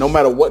 no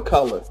matter what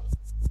color,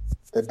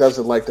 that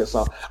doesn't like that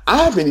song. I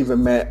haven't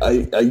even met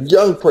a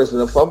young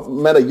person. If I've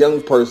met a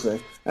young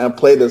person and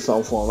played this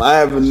song for them, I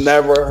have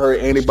never heard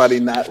anybody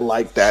not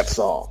like that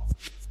song.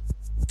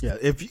 Yeah,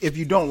 if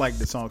you don't like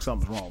the song,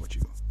 something's wrong with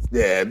you.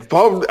 Yeah,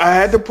 I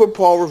had to put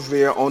Paul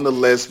Revere on the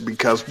list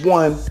because,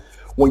 one,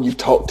 when you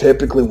talk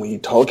hip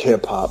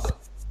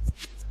hop,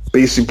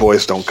 Beastie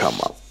Boys don't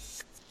come up.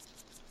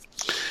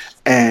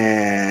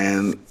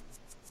 And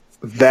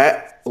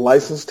that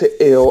License to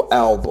Ill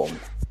album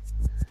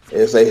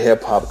is a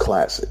hip hop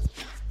classic.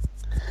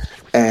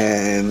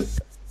 And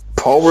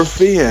Paul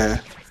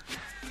Revere,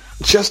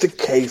 just in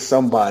case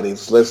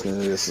somebody's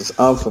listening to this is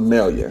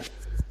unfamiliar,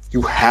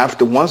 you have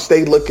to, once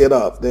they look it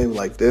up, they're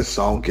like, this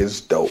song is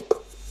dope.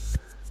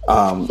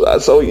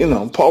 So, you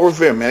know, Paul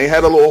Revere, man, he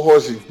had a little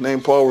horsey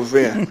named Paul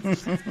Revere.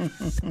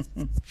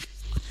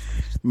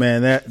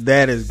 Man,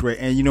 that is great.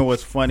 And you know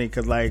what's funny?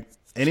 Because, like,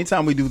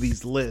 anytime we do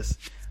these lists,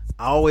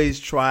 I always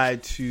try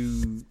to,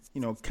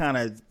 you know, kind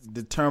of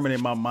determine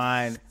in my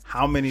mind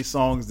how many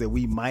songs that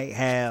we might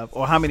have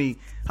or how many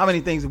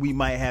things that we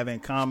might have in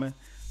common.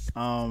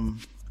 I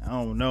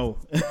don't know.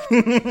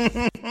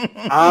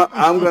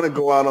 I'm going to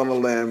go out on a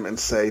limb and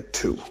say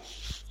 2.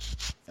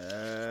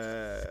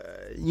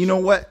 You know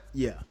what?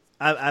 Yeah,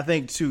 I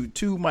think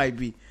 2 might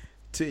be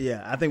 2.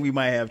 Yeah, I think we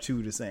might have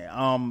 2 the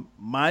same.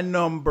 My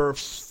number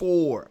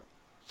 4,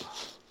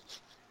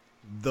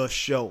 The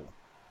Show.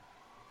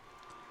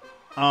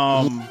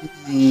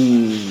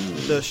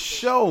 The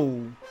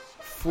Show,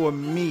 for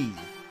me,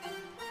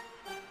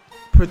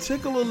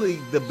 particularly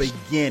the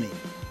beginning,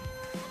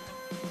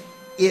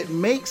 it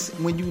makes,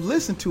 when you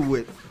listen to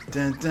it,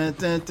 dun, dun,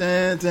 dun,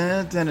 dun,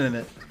 dun, dun, dun,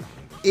 dun,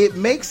 it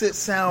makes it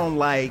sound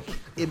like,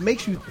 it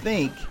makes you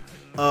think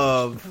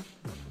of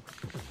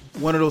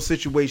one of those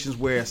situations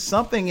where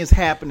something is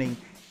happening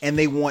and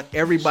they want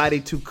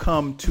everybody to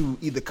come to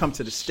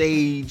the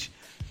stage,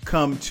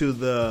 come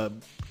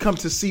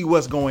to see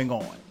what's going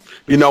on.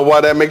 You know why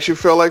that makes you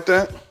feel like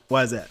that?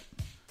 Why is that?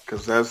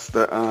 Because that's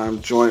the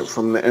joint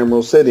from the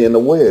Emerald City in The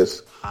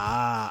Wiz.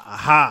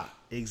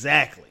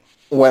 Exactly.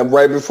 When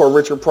right before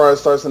Richard Pryor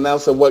starts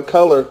announcing what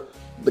color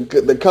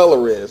the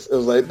color is, it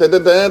was like dun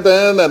dun dun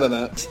dun dun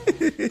dun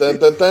dun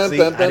dun dun.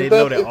 See, I didn't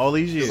know that all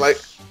these years. It's like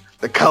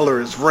the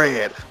color is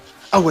red.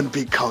 I wouldn't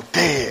be called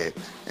dead.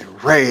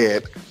 And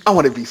red, I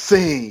want to be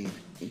seen.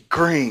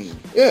 Green.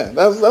 Yeah,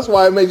 that's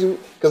why it makes you,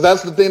 because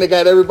that's the thing that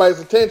got everybody's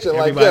attention.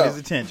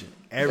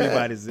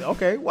 Everybody's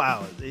okay.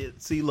 Wow.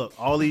 See, look,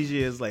 all these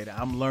years later,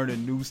 I'm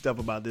learning new stuff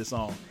about this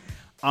song.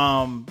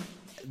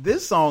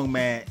 This song,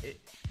 man,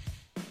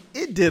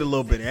 it did a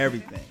little bit of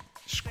everything: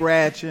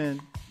 scratching,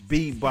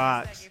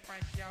 beatbox,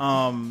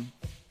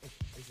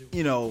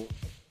 you know,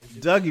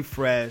 Dougie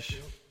Fresh,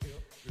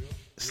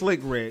 Slick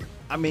Rick.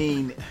 I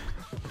mean,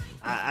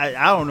 I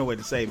don't know what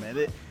to say,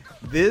 man.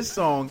 This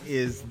song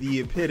is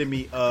the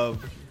epitome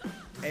of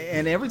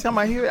And every time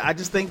I hear it, I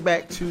just think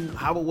back to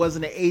how it was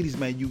in the 80s,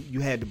 man. You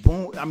had the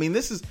boom. I mean,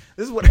 this is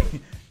what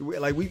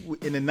like we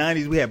in the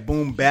 90s we had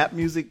boom bap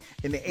music.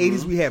 In the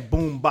 80s we had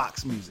boom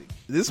box music.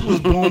 This was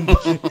boom.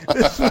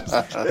 this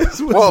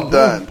was well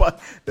done.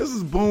 This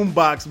is boom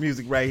box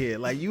music right here.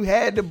 Like you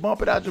had to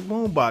bump it out your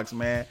boom box,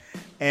 man.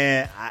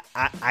 And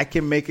I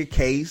can make a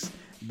case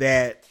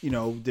that, you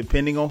know,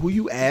 depending on who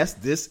you ask,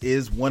 this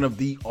is one of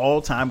the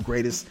all-time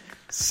greatest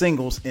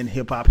singles in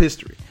hip hop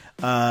history.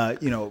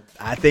 You know,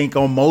 I think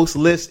on most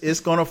lists it's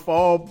gonna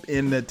fall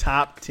in the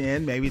top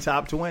 10, maybe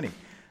top 20.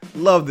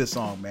 Love this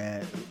song,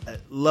 man.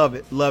 Love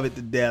it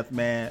to death,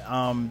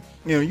 man.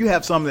 You know, you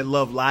have some that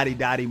love Lottie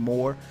Dottie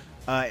more.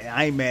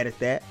 I ain't mad at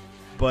that,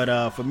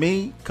 but for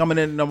me, coming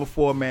in at number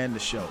 4, man, The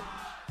Show.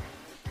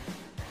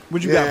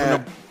 What you got for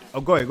number?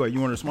 Oh, go ahead. You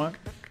want to respond?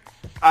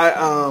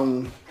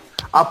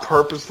 I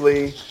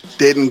purposely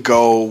didn't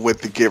go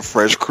with the Get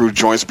Fresh Crew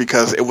joints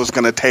because it was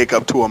gonna take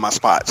up 2 of my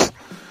spots.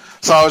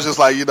 So I was just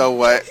like, you know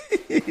what?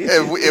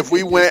 if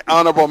we went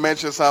honorable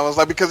mentions, I was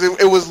like, because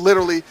it was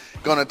literally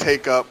going to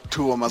take up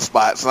 2 of my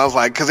spots. And I was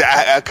like, because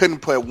I couldn't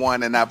put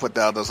one and not put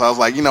the other. So I was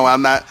like, you know,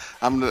 I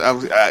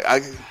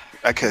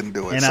couldn't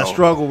do it. And so. I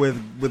struggle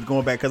with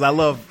going back because I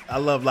love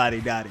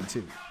Lottie Dottie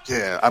too.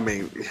 Yeah, I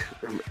mean,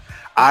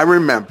 I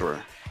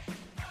remember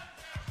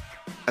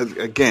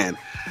again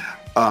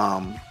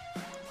on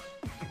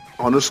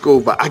the school,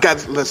 but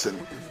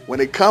listen. When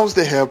it comes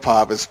to hip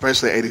hop,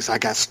 especially 80s, I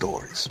got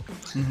stories.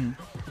 Mm-hmm.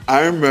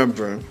 I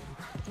remember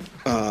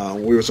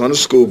we was on the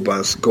school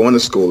bus going to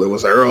school. It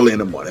was early in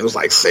the morning. It was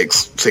like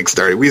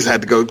 6:30. We just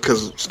had to go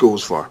because school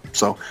was far.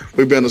 So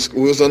we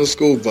was on the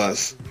school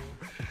bus,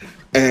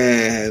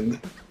 and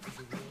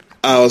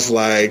I was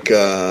like,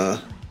 I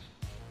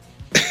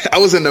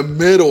was in the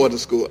middle of the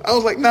school. I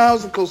was like, I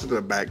was closer to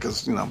the back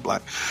because you know I'm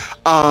black.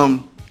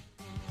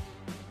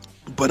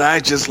 But I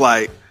just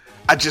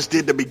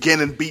did the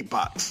beginning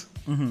beatbox.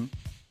 Mm-hmm.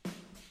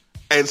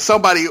 And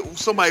somebody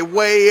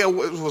way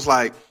was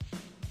like,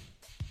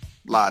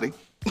 Lottie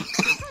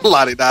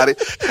Dottie.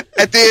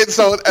 And then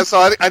so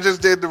I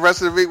just did the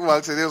rest of the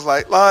beatbox, and it was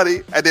like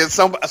Lottie, and then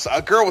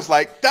a girl was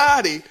like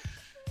Dottie.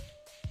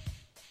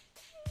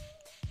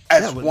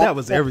 That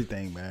was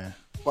everything, man.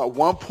 But at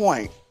one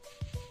point,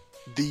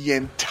 the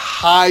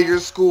entire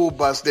school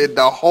bus did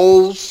the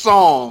whole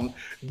song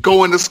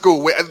going to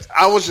school.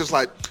 I was just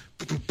like.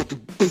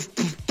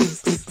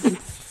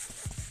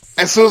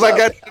 As soon as I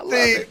got the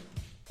thing,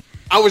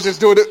 I was just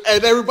doing it,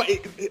 and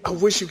everybody. I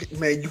wish you could,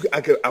 man.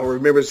 I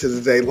remember to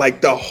this day, like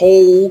the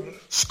whole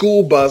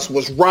school bus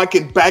was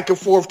rocking back and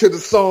forth to the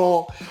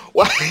song,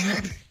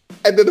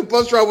 and then the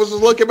bus driver was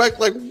just looking back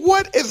like,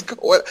 "What is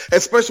going?"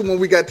 Especially when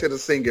we got to the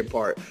singing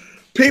part,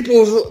 the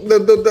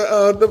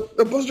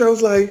bus driver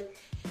was like,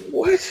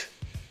 "What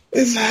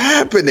is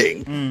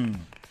happening?"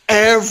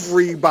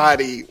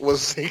 Everybody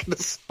was singing the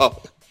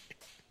song.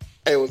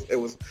 It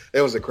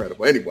was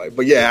incredible. Anyway,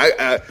 but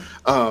yeah,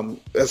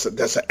 that's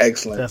an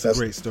excellent. That's a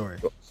great story.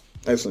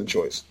 Excellent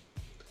choice.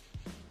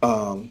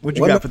 What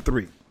you got for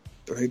 3?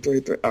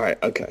 3. All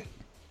right, okay.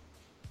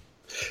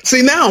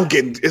 See, now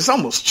it's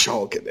almost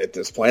chalking at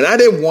this point. I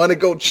didn't want to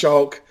go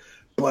chalk,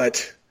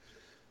 but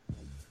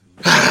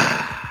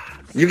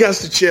you guys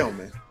to chill,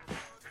 man.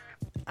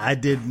 I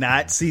did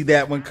not see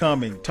that one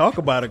coming. Talk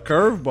about a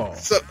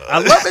curveball. I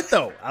love it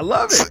though. I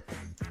love it.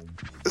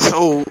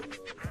 So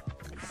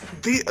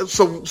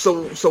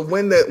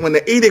when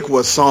the edict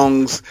was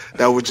songs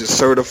that were just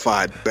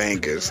certified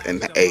bangers in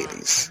the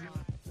 80s,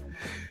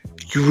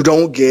 you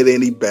don't get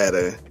any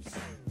better,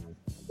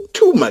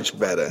 too much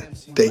better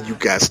than You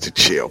Gots to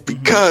Chill.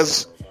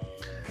 Because,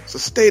 as I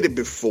stated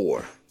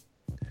before,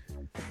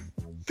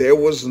 there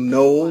was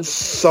no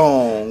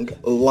song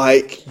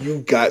like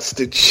You Gots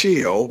to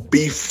Chill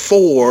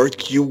before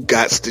You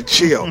Gots to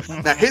Chill.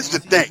 Now here's the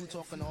thing.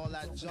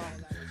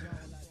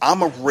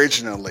 I'm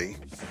originally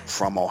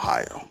from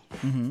Ohio.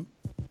 Mm-hmm.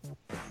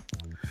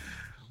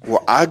 Where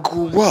I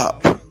grew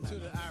up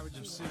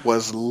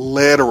was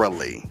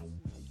literally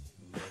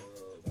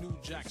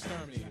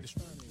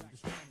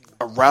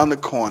around the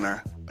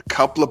corner, a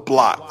couple of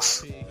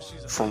blocks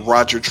from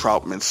Roger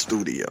Troutman's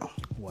studio.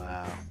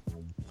 Wow.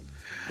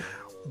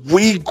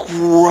 We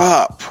grew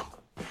up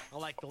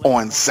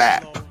on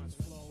Zap.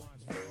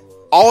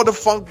 All the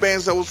funk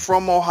bands that was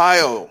from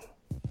Ohio,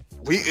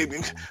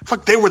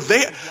 they were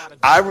there.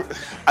 I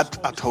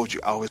told you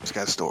I always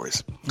got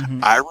stories.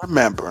 Mm-hmm. I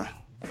remember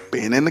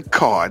being in the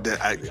car.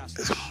 I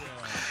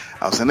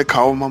was in the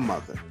car with my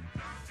mother.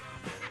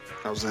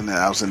 I was in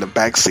the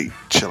back seat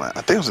chilling.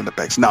 I think I was in the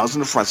back seat. No, I was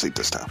in the front seat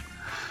this time.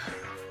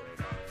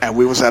 And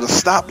we was at a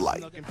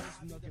stoplight.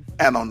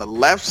 And on the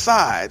left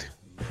side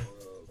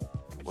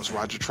was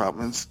Roger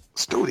Troutman's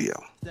studio,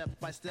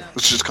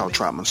 which is called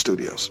Troutman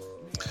Studios.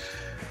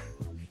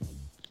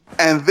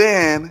 And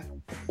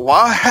then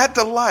while I had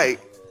the light,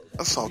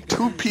 I saw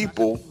 2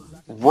 people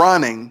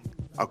running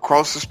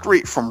across the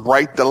street from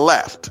right to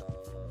left.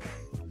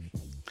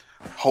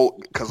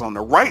 Because on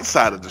the right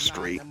side of the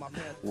street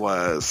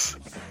was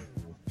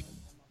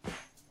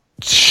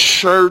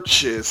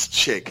Church's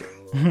Chicken.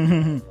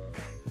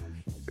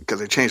 because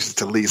they changed it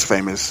to Lee's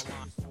famous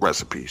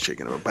recipe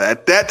chicken. But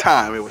at that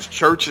time, it was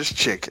Church's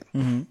Chicken.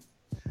 Mm-hmm.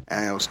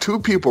 And it was two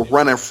people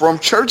running from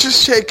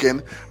Church's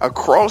Chicken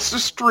across the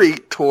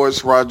street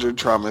towards Roger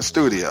Troutman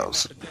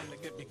Studios.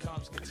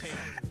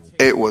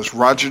 It was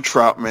Roger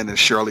Troutman and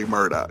Shirley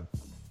Murdoch.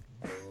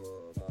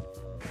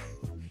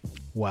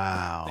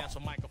 Wow.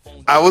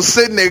 I was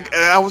sitting there.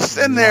 I was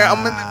in the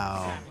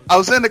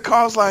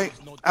car. I was like,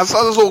 I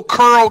saw this little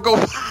curl go.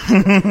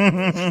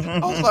 I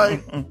was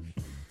like,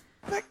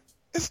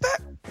 is that?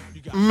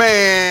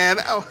 Man,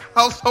 I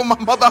was told my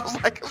mother, I was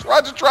like, it's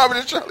Roger Troutman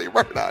and Shirley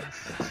Murdoch.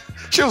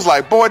 She was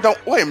like, boy, don't,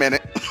 wait a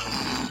minute.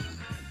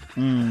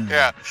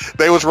 Yeah,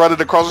 they was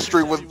running across the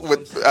street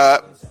with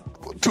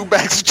 2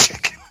 bags of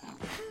chicken.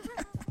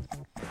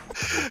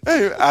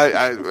 Hey,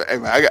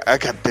 I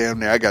got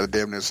a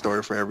damn near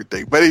story for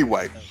everything. But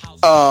anyway,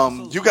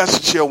 You Got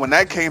to Chill, when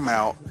that came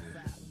out,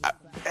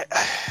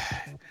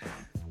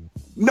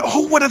 no,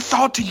 who would have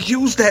thought to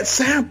use that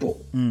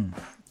sample?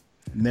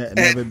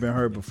 Never been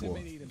heard before.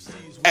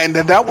 And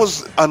then that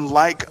was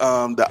unlike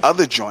the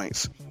other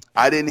joints.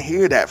 I didn't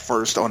hear that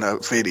first on a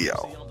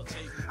video.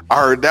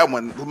 I heard that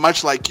one,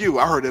 much like you,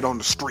 I heard it on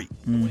the street.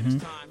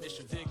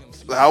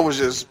 Mm-hmm. I was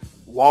just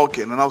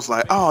walking and I was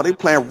like, oh, they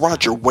playing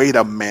Roger. Wait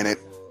a minute.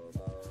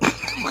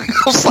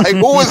 I was like,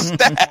 who is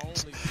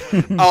that?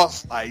 I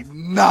was like,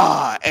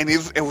 nah. And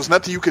it was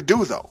nothing you could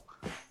do, though.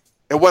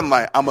 It wasn't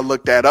like, I'm going to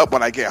look that up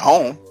when I get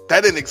home.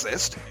 That didn't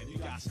exist.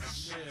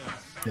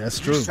 That's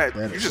true.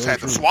 You just had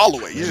to swallow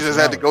it. You just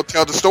had to go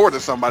tell the story to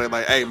somebody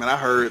like, hey, man, I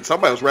heard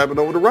somebody was rapping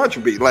over the Roger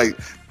beat. Like,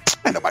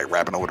 ain't nobody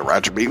rapping over the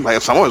Roger beat. Like,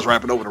 if someone was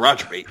rapping over the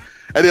Roger beat.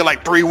 And then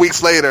like 3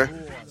 weeks later,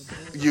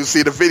 you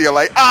see the video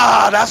like,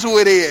 that's who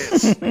it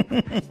is.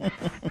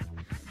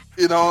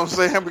 You know what I'm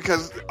saying?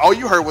 Because all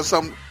you heard was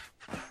some,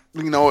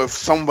 if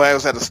somebody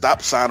else had a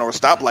stop sign or a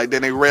stoplight,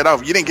 then they read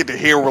off. You didn't get to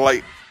hear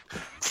like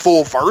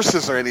full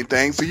verses or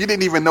anything, so you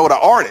didn't even know the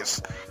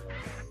artist.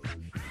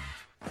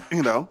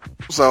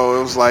 So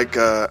it was like,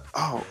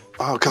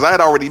 because I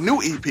had already knew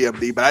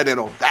EPMD, but I didn't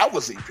know that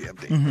was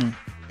EPMD. Mm-hmm.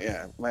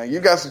 Yeah, man,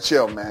 You Got to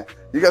Chill, man.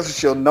 You Got to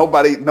Chill.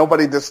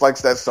 Nobody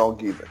dislikes that song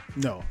either.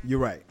 No, you're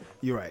right.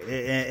 You're right.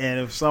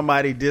 And if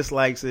somebody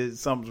dislikes it,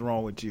 something's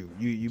wrong with you.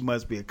 You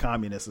must be a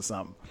communist or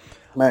something.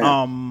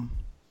 Man.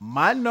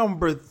 My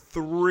number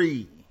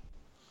 3,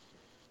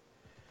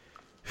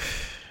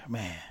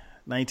 man,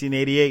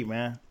 1988,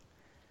 man.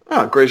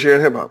 Oh, great year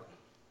in hip hop.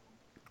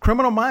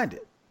 Criminal Minded.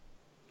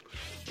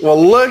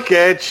 Well, look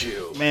at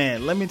you.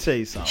 Man, let me tell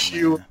you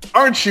something.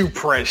 Aren't you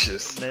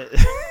precious?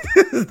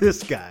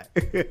 This guy.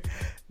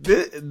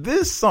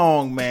 This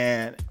song,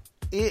 man,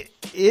 it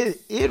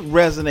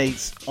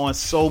resonates on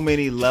so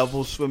many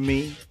levels for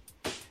me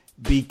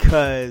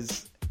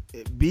because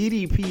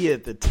BDP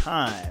at the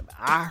time,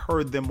 I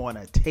heard them on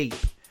a tape.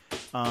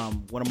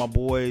 One of my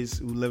boys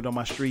who lived on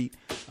my street,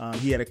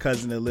 he had a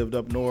cousin that lived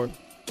up north.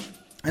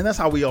 And that's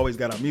how we always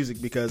got our music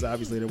because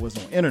obviously there was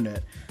no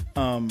internet.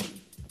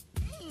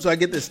 So I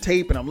get this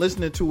tape and I'm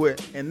listening to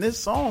it and this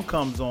song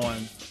comes on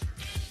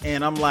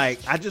and I'm like,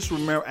 I just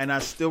remember, and I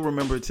still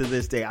remember it to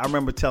this day. I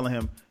remember telling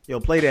him, yo,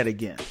 play that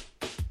again.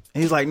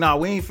 And he's like, nah,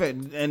 we ain't fit.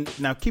 And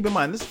now keep in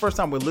mind, this is the first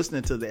time we're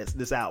listening to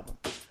this album.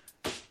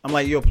 I'm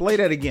like, yo, play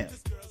that again.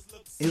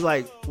 He's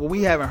like, well,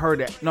 we haven't heard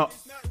that. No,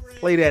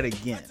 play that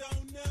again.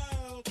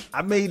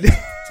 I made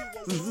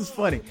this is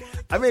funny.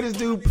 I made this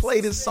dude play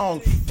this song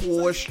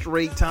 4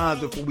 straight times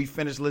before we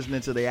finished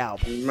listening to the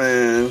album.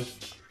 Man,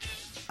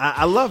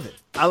 I love it.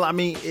 I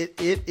mean,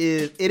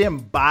 it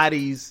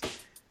embodies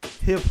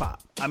hip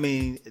hop. I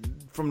mean,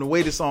 from the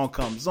way the song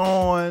comes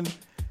on,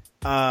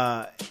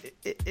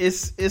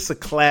 it's a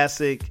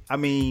classic. I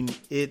mean,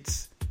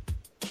 it's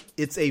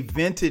a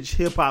vintage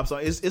hip hop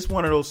song. It's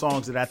one of those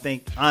songs that I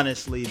think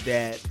honestly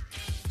that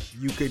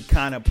you could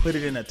kind of put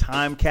it in a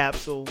time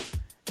capsule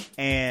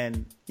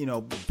and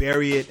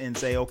bury it and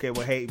say, okay,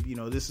 well, hey,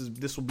 this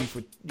will be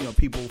for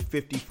people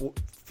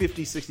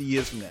 50, 60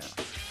 years from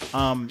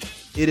now.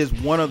 It is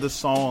one of the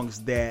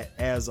songs that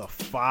as a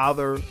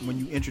father, when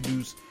you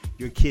introduce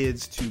your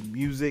kids to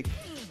music,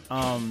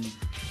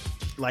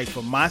 like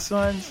for my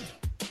sons,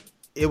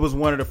 it was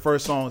one of the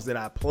first songs that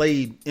I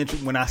played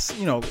when I,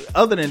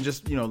 other than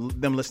just,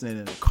 them listening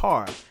in the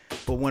car,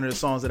 but one of the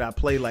songs that I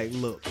played, like,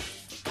 look,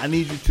 I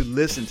need you to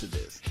listen to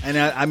this. And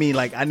I mean,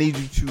 like, I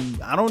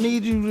don't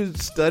need you to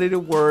study the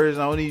words.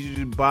 I don't need you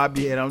to bob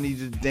your head. I don't need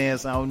you to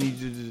dance. I don't need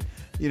you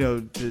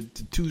to,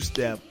 to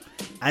two-step.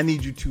 I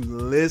need you to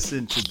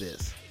listen to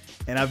this.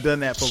 And I've done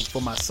that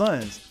for my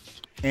sons.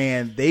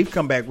 And they've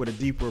come back with a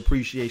deeper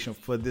appreciation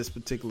for this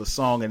particular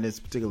song and this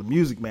particular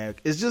music, man.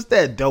 It's just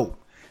that dope.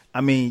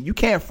 I mean, you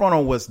can't front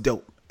on what's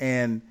dope.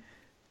 And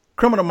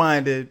Criminal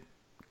Minded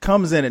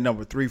comes in at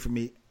number 3 for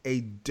me. A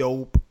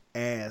dope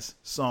ass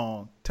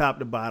song, top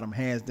to bottom,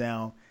 hands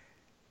down.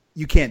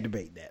 You can't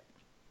debate that.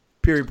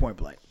 Period, point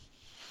blank.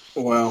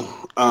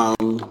 Well,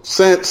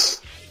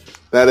 since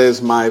that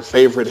is my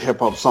favorite hip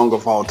hop song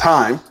of all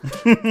time,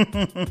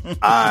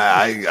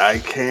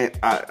 I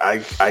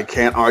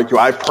can't argue.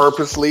 I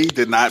purposely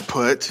did not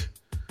put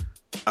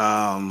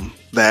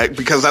That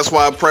because that's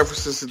why I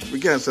prefaced this at the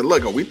beginning. I said,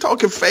 look, are we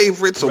talking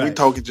favorites or are we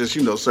talking just,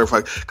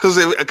 certified?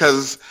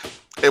 Because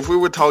if we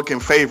were talking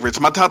favorites,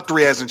 my top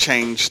 3 hasn't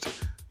changed.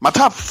 My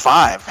top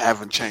 5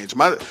 haven't changed.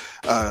 My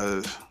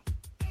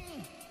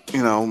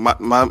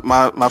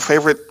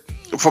favorite,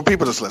 for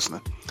people that's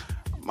listening,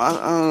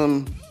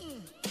 my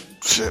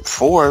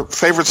 4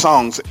 favorite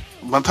songs.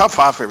 My top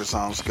 5 favorite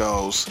songs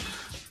goes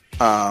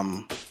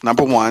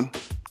number 1,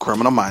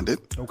 Criminal Minded.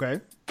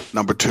 Okay.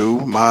 Number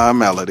 2, My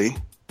Melody.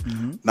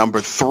 Mm-hmm.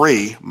 Number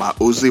 3, My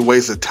Uzi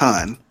Weighs a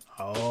Ton.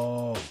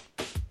 Oh.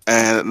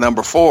 And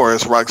number 4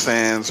 is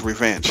Roxanne's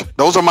Revenge.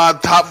 Those have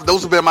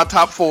been my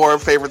top 4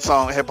 favorite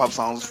hip hop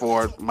songs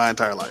for my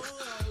entire life.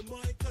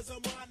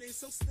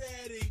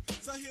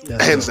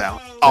 Hands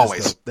down,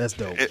 always. That's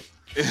dope.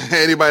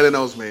 Anybody that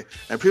knows me,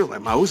 and people are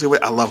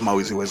like, I love My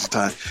Uzi Weighs a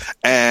Ton.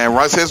 And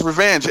Roxanne's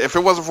Revenge. If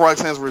it wasn't for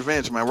Roxanne's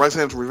Revenge, man,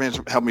 Roxanne's Revenge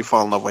helped me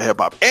fall in love with hip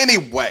hop.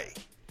 Anyway,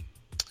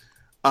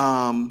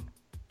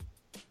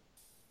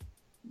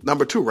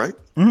 number 2, right?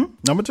 Mm-hmm.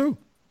 Number 2.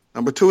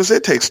 Number 2 is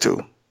It Takes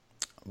Two.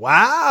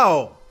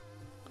 Wow.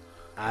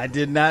 I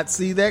did not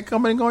see that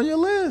coming on your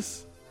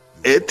list.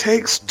 It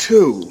Takes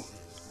Two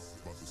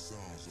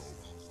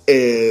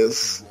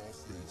is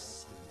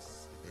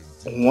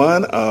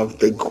one of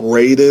the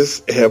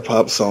greatest hip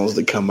hop songs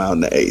that come out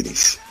in the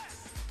 80s.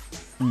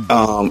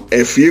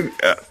 If you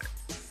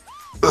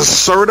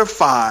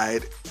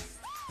certified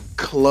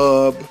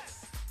club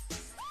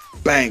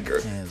banger.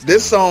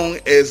 This song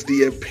is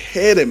the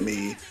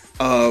epitome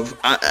of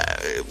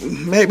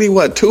maybe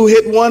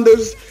 2-hit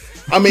wonders.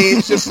 I mean,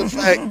 it's just the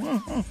fact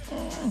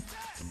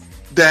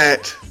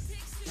that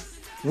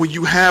when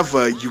you have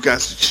You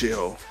Got to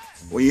Chill,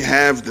 when you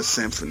have The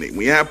Symphony,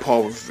 when you have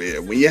Paul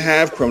Revere, when you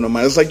have Criminal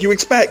Minds, it's like you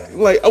expect,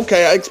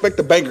 okay, I expect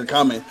a banger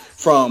coming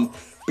from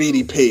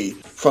BDP,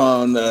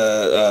 from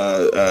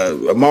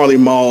Marley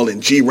Marl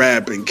and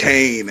G-Rap and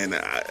Kane and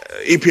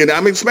EPN.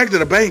 I'm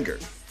expecting a banger.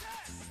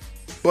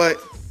 But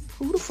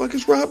who the fuck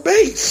is Rob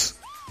Bass?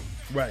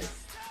 Right.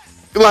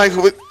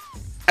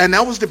 And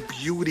that was the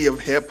beauty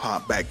of hip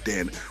hop back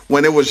then,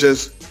 when it was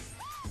just,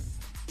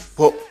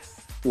 well,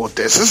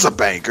 this is a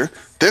banger.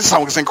 This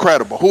song is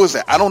incredible. Who is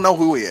that? I don't know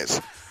who he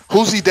is.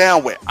 Who's he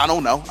down with? I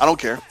don't know. I don't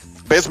care.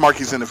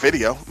 Bismarck's in the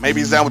video.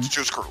 Maybe he's down with the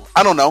Juice Crew.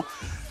 I don't know.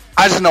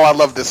 I just know I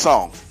love this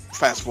song.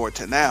 Fast forward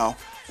to now.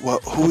 Well,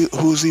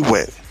 who's he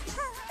with?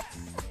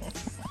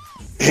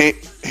 He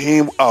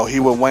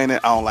with Wayne. I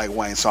don't like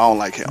Wayne, so I don't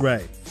like him.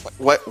 Right.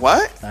 What?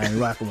 I ain't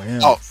rocking with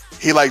him. Oh,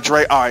 he like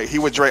Drake. All right, he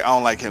with Drake. I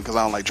don't like him because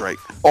I don't like Drake.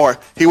 Or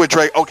he with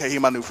Drake. Okay, he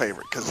my new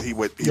favorite because he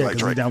like Drake.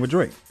 He down with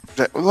Drake.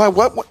 Like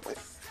what?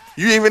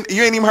 You ain't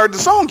even heard the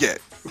song yet.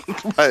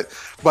 but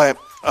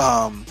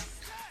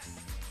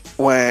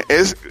when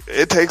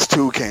It Takes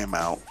Two came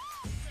out,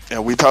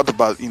 and we talked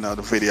about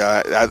the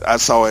video. I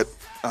saw it.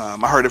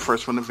 I heard it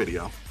first from the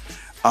video.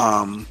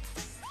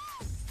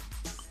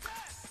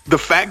 The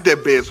fact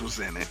that Biz was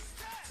in it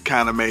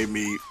kind of made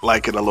me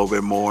like it a little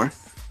bit more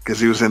because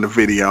he was in the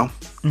video.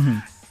 Mm-hmm.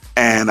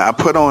 And I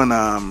put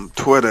on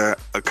Twitter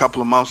a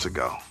couple of months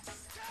ago,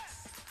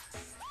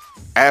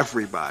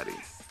 everybody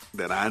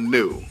that I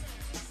knew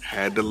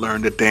had to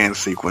learn the dance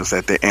sequence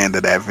at the end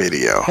of that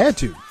video. Had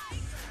to.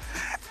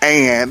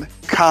 And,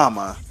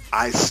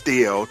 I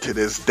still, to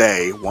this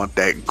day, want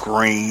that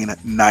green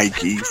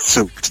Nike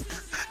suit.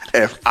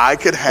 If I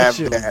could have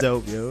that,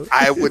 dope, yo.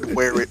 I would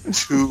wear it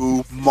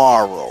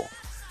tomorrow.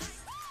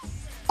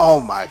 Oh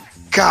my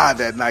God,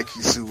 that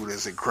Nike suit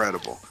is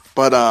incredible.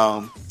 But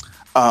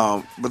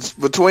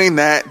between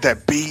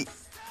that beat,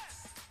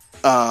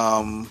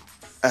 the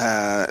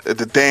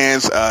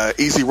dance,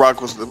 Easy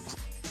Rock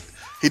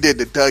he did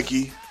the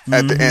Dougie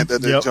at the end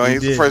of the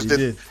joint. He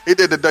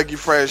did the Dougie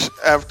Fresh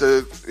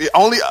after.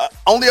 Only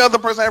other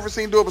person I ever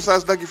seen do it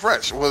besides Dougie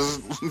Fresh was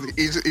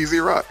Easy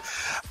Rock.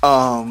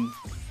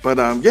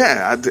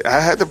 Yeah, I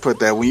had to put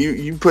that. When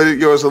you put it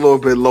yours a little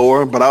bit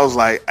lower, but I was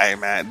like, hey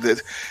man,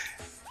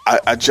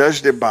 I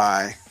judged it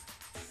by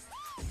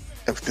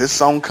if this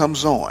song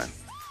comes on,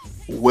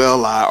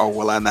 will I or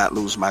will I not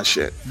lose my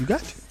shit? You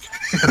got to.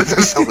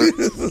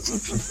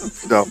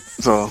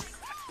 So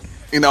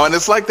and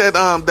it's like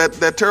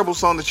that terrible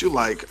song that you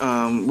like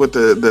with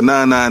the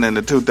 99 and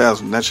the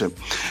 2000 that shit.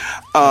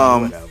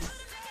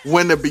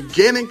 When the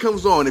beginning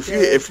comes on, if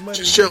you're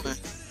chilling.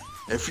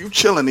 If you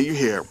chilling and you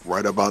hear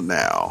right about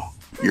now,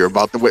 you're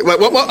about to wait.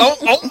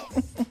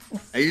 Oh.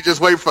 And you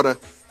just wait for the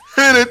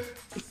hit it.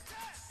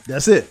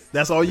 That's it.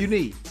 That's all you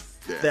need.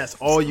 Yeah. That's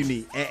all you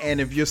need. And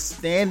if you're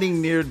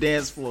standing near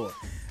dance floor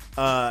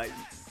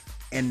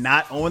and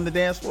not on the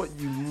dance floor,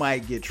 you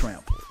might get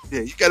trampled.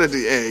 Yeah, you gotta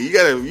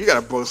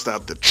bust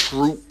out the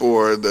troop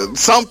or the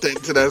something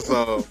to that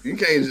song. You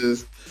can't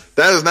just.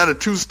 That is not a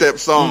two-step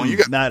song. You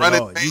got to run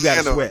it, you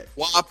got to sweat,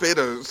 whop it,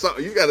 or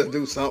something. You got to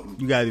do something.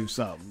 You got to do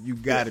something. You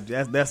got to.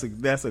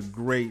 That's a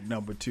great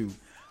number 2.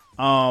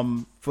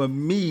 For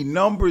me,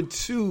 number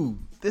 2.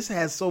 This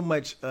has so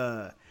much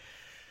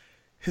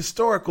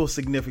historical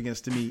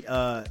significance to me.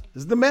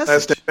 Is The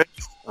Message?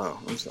 Oh,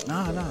 I'm sorry.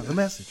 No, The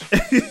Message.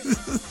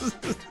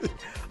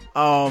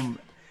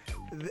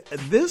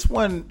 This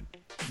one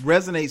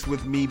resonates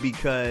with me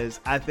because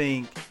I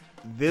think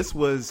this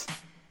was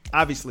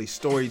obviously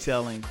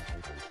storytelling,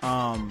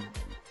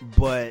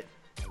 but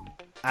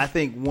I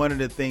think one of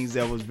the things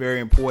that was very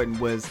important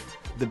was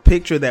the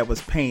picture that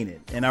was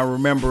painted. And I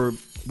remember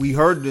we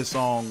heard this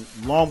song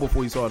long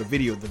before we saw the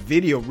video. The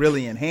video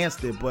really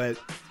enhanced it, but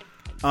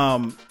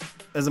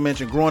as I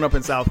mentioned, growing up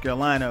in South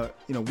Carolina,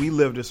 we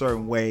lived a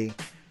certain way,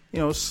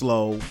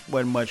 slow,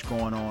 wasn't much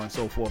going on,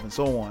 so forth and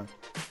so on.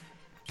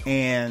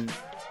 And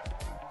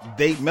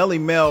Melly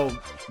Mel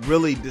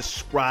really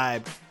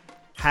described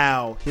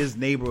how his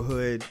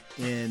neighborhood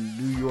in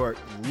New York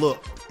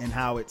looked and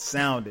how it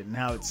sounded and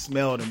how it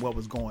smelled and what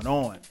was going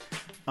on.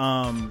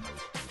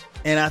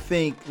 And I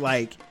think,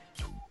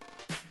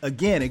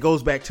 again, it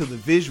goes back to the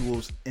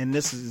visuals, and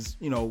this is,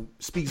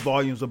 speaks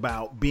volumes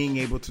about being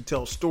able to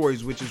tell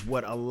stories, which is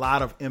what a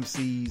lot of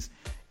MCs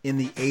in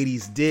the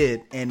 80s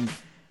did. And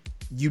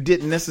you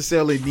didn't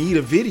necessarily need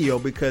a video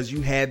because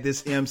you had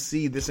this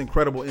MC, this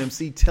incredible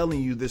MC,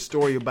 telling you this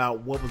story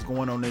about what was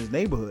going on in his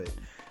neighborhood.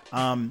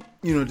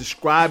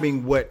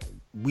 Describing what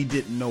we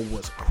didn't know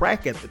was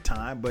crack at the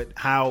time, but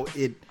how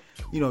it,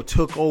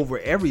 took over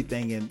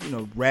everything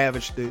and,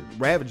 ravaged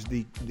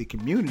the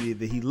community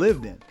that he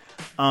lived in.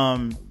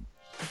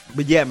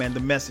 But yeah, man, the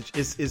message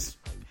is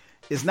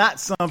not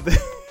something.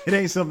 It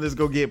ain't something that's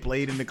gonna get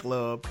played in the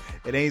club.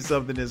 It ain't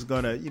something that's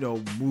gonna,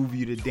 move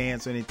you to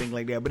dance or anything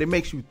like that. But it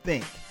makes you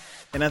think,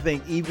 and I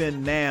think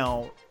even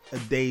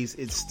nowadays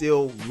it's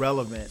still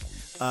relevant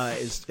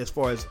as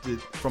far as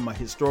from a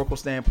historical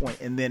standpoint,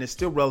 and then it's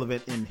still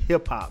relevant in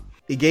hip hop.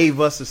 It gave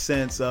us a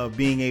sense of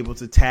being able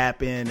to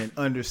tap in and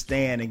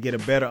understand and get a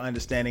better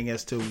understanding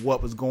as to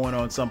what was going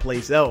on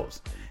someplace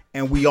else,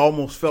 and we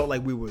almost felt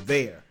like we were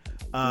there.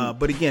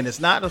 But again, it's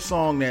not a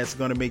song that's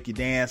going to make you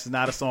dance. It's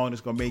not a song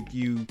that's going to make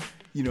you,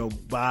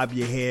 bob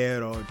your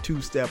head or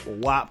two-step or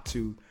wop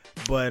to.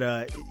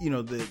 But,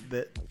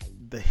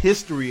 the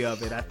history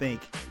of it, I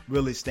think,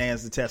 really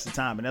stands the test of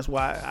time. And that's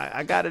why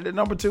I got it at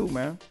number 2,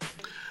 man.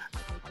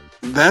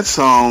 That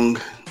song,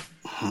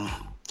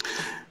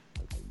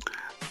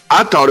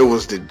 I thought it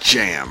was the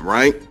jam,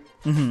 right?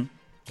 Mm-hmm.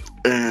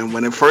 And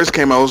when it first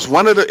came out,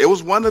 it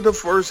was one of the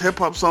first hip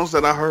hop songs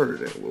that I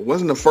heard. It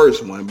wasn't the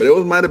first one, but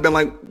it might have been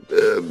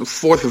the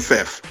 4th or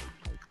 5th.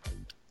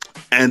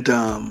 And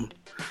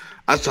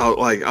I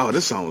thought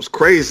this song was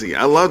crazy.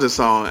 I love this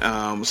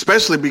song,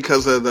 especially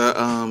because of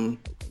the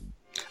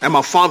and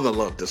my father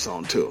loved the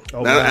song too.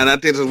 Oh, wow. And I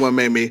think this is what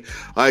made me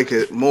like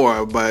it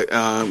more. But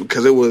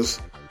because it was,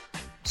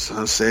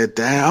 son said,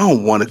 "Dad, I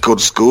don't want to go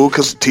to school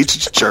because the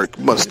teacher's a jerk.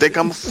 You must think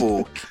I'm a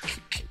fool.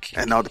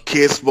 And all the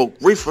kids smoke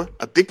reefer.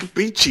 I think it'd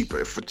be cheaper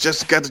if I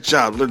just got a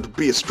job, learn to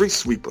be a street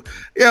sweeper."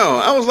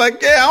 I was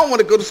like, yeah, I don't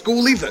want to go to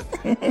school either.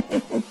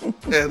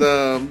 And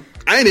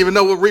I didn't even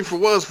know what reefer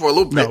was for a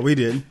little bit. No, we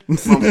didn't.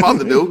 My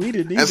father knew. We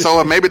didn't either. And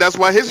so maybe that's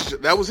why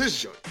that was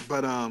his joint.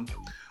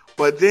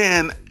 But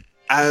then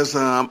as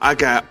I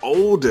got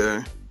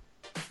older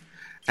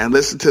and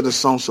listened to the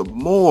song some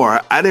more,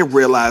 I didn't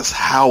realize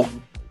how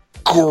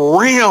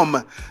grim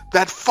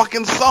that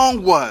fucking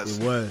song was.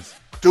 It was.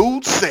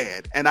 Dude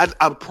said, and I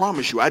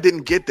promise you, I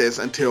didn't get this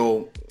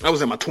until I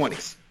was in my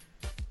 20s.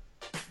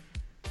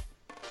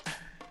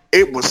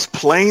 It was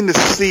plain to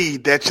see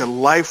that your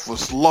life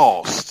was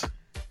lost.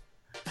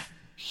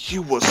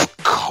 You was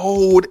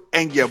cold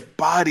and your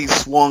body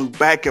swung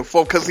back and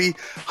forth because he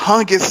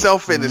hung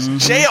himself in his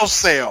jail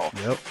cell.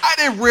 Yep. I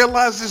didn't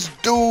realize this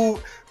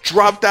dude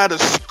dropped out of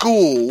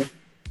school,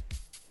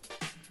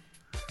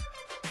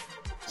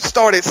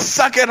 started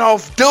sucking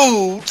off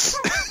dudes.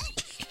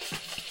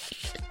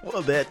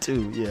 Well, that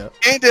too, yeah.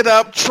 Ended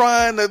up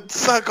trying to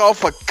suck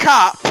off a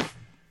cop.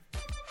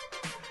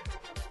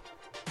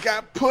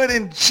 Got put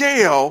in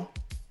jail.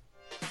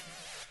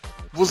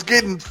 Was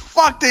getting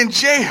fucked in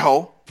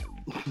jail.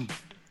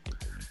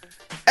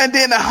 And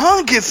then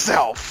hung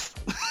himself.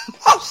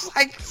 I was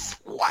like,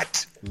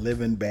 what?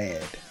 Living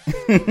bad.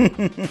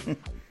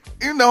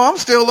 I'm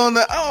still on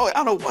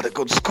I don't want to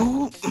go to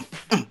school.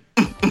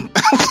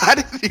 I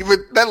didn't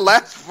even, that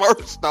last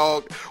verse,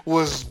 dog,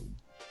 was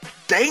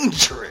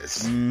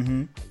dangerous.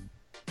 Mm-hmm.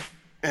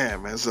 Yeah,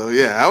 man. So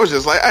yeah, I was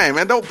just like, hey,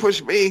 man, don't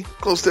push me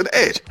close to the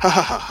edge. Ha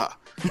ha ha ha.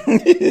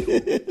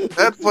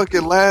 That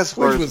fucking last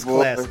verse was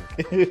boy, classic.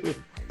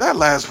 That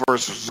last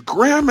verse was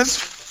grim as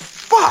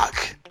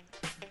fuck.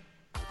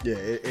 Yeah,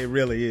 it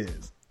really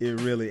is. It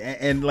really,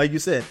 and like you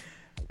said,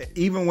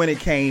 even when it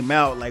came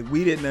out,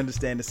 we didn't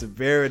understand the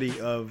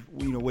severity of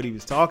what he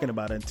was talking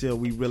about until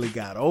we really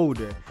got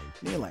older.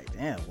 And you're like,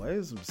 damn,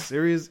 there's some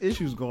serious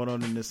issues going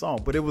on in this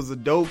song. But it was a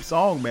dope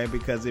song, man,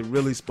 because it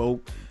really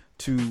spoke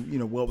to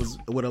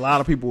what a lot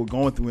of people were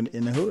going through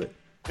in the hood.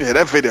 Yeah,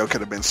 that video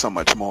could have been so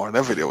much more.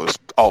 That video was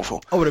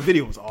awful. Oh, the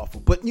video was awful.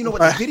 But you know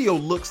what? The video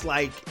looks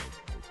like.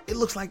 It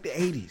looks like the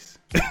 80s.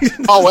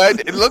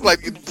 It looked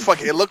like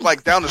it looked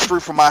like down the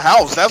street from my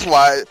house. That's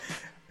why.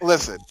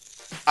 Listen,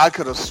 I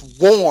could have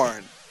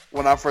sworn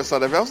when I first saw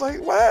that, I was like,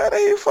 why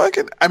they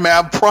fucking? I mean,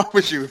 I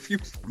promise you, if you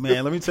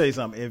Man, let me tell you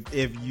something.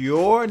 If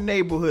your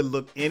neighborhood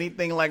looked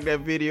anything like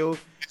that video,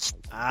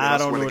 I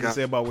don't know what to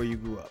say about where you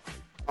grew up.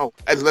 Oh,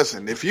 and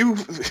listen, if you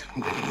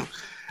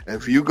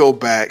go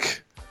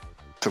back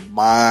to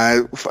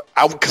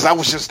because I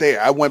was just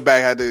there. I went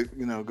back, had to,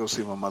 go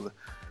see my mother.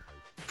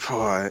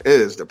 Boy, it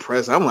is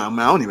depressing. I'm like,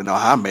 man, I don't even know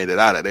how I made it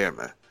out of there,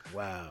 man.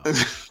 Wow.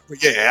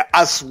 Yeah,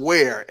 I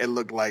swear it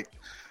looked like,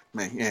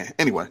 man, yeah.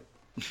 Anyway.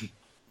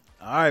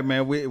 All right,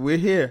 man, we're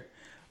here.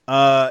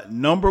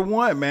 Number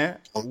one, man.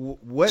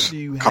 What do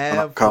you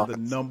have for the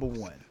number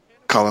one?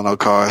 Calling all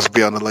cars.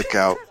 Be on the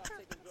lookout.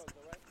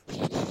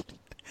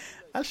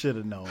 I should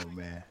have known,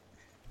 man.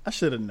 I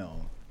should have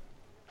known.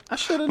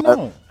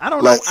 I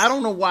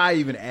don't know why I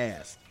even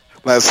asked.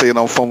 Last seen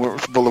on Fulmer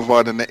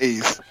Boulevard in the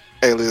East,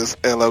 alias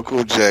LL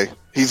Cool J.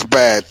 He's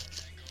bad.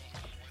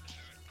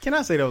 Can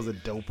I say that was a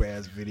dope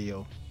ass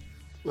video?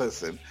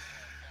 Listen,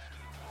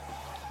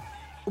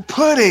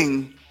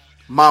 putting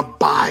my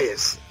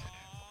bias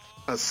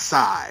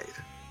aside,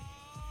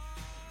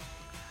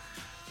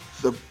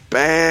 the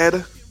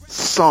bad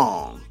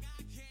song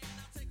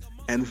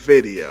and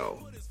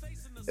video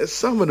is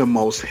some of the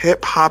most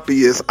hip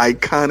hoppiest,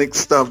 iconic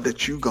stuff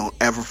that you gonna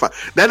ever find.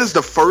 That is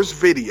the first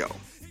video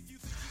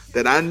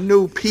that I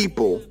knew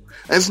people.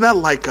 And it's not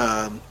like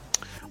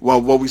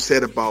what we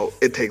said about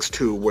It Takes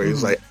Two, where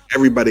it's like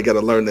everybody got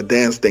to learn the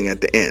dance thing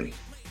at the end.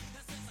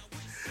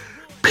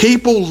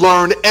 People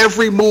learned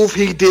every move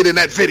he did in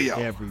that video.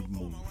 Every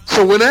move.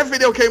 So when that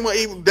video came on,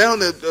 even down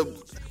to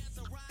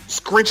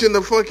scrunching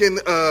the fucking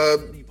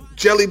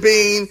jelly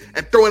bean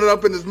and throwing it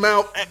up in his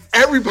mouth,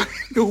 everybody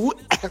knew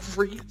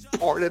every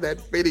part of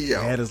that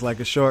video. That is like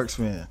a Sharks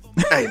fan.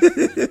 Hey,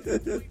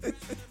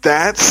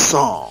 that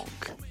song,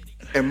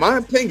 in my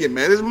opinion,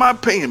 man,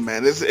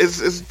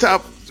 it's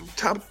top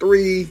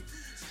 3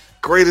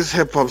 greatest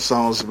hip hop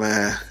songs,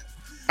 man.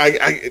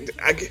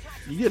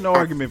 You get no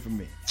argument from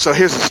me. So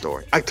here's the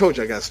story. I told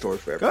you I got a story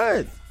for everybody. Go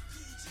ahead.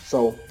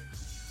 So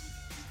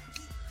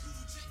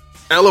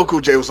LL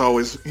Cool J was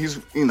always, he's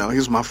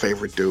my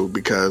favorite dude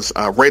because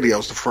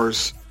Radio's the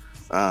first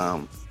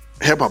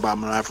hip hop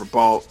album I ever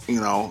bought.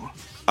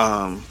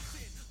 I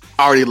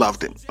already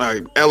loved him.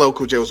 LL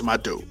Cool J was my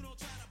dude.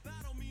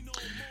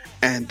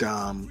 And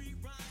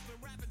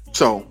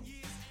so,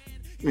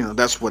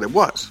 that's what it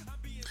was.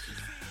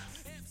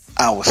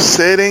 I was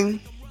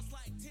sitting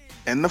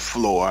in the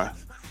floor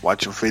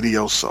watching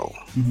Video Soul.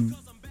 Mm-hmm.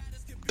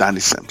 Donnie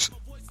Simpson.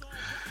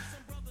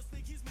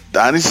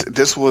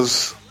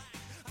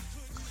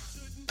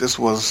 This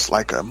was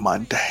like a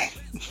Monday.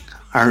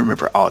 I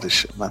remember all this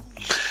shit, man.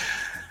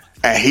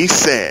 And he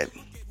said,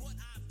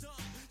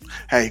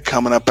 hey,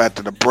 coming up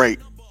after the break,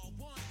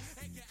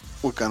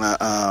 we're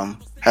gonna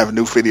have a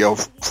new video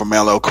from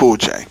LL Cool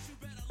J.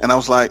 And I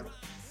was like,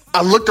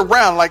 I looked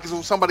around like it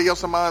was somebody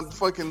else in my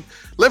fucking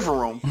living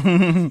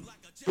room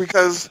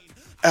because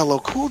LL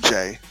Cool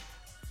J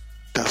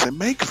doesn't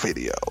make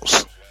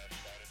videos.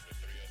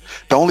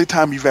 The only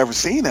time you've ever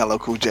seen LL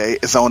Cool J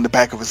is on the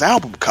back of his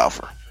album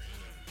cover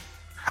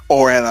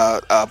or in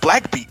a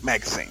Black Beat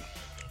magazine.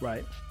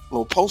 Right.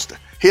 Little poster.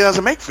 He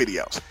doesn't make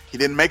videos. He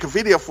didn't make a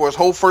video for his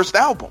whole first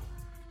album.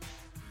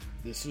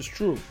 This is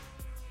true.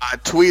 I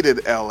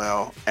tweeted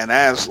LL and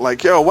asked,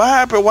 like, yo, what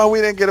happened? Why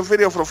we didn't get a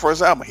video for the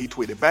first album? He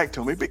tweeted back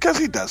to me because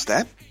he does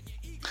that.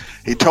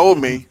 He told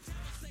me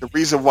the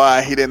reason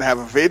why he didn't have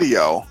a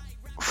video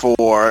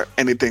for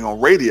anything on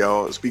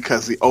radio is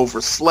because he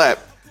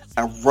overslept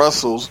and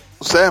Russell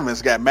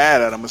Simmons got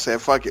mad at him and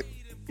said, fuck it,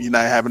 you're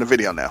not having a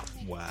video now.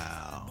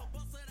 Wow.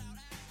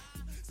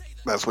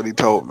 That's what he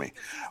told me.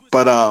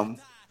 But,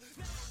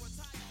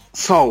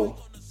 so,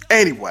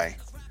 anyway,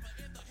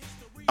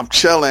 I'm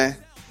chilling.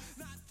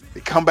 They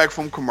come back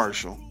from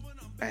commercial,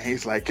 and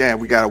he's like, yeah,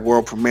 we got a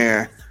world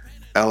premiere,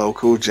 LL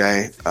Cool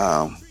J,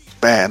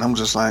 bad. I'm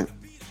just like,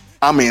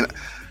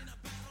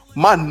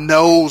 my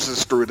nose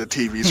is through the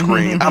TV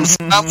screen. I'm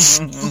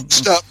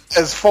scooched up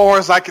as far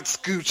as I could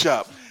scooch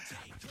up.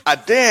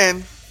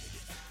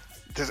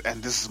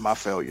 This is my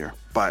failure,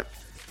 but,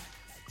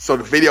 so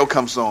the video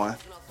comes on,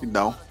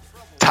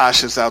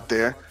 Tasha's out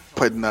there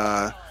putting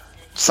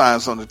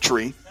signs on the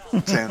tree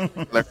saying,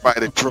 let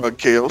everybody that drug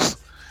kills.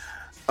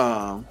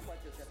 And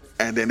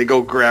then they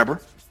go grab her.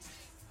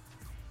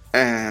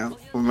 And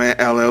man,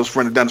 LL's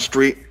running down the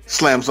street,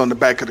 slams on the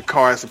back of the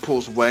car as it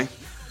pulls away.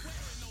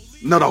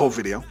 Not the whole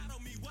video.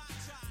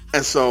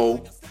 And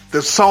so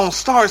the song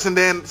starts and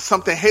then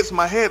something hits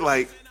my head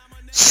like,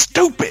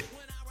 stupid.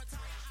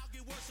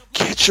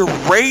 Get your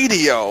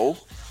radio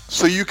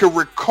so you can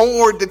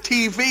record the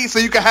TV so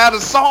you can have the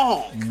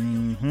song.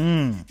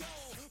 Mm-hmm.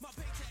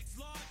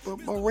 But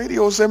my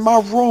radio's in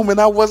my room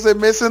and I wasn't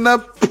missing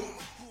a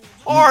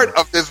part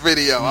of this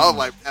video. I was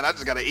like, man, I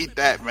just gotta eat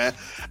that, man.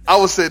 I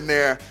was sitting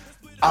there.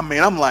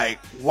 I'm like,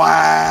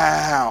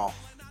 wow.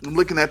 I'm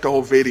looking at the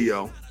whole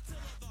video.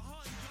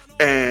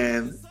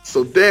 And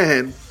so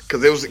then,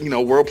 because it was,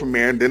 world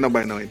premiere, and didn't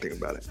nobody know anything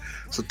about it.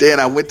 So then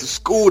I went to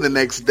school the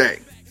next day.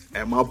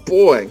 And my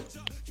boy,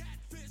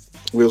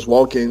 We was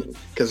walking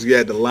because you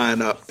had to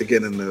line up to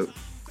get into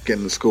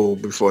school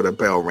before the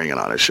bell ring and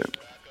all that shit.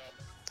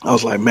 I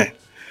was like, man,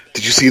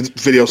 did you see the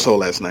video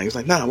sold last night? He was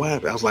like, nah, what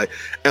happened? I was like,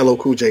 LL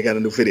Cool J got a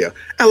new video.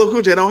 LL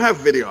Cool J don't have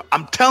a video.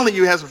 I'm telling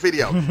you, he has a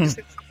video. He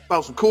said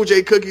about some Cool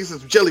J cookies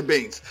and some jelly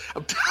beans.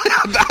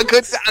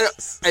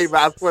 Hey, man,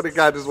 I swear to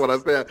God, this is what I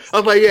said. I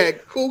was like, yeah,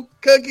 cool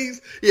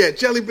cookies, yeah,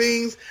 jelly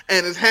beans,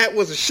 and his hat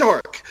was a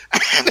shark.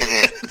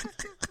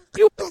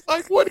 He was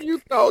like, what are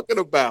you talking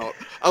about?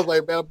 I was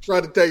like, man, I'm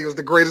trying to tell you, it was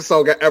the greatest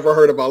song I ever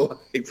heard in my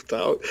life,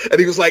 dog. And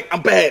he was like,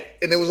 I'm bad.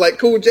 And it was like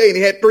Cool J, and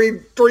he had three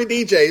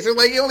DJs. It was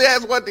like, he only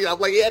has one DJ. I was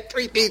like, he had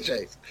 3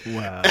 DJs.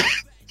 Wow.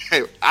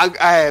 I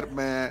had,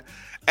 man.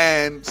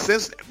 And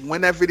since when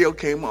that video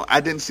came on,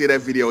 I didn't see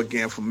that video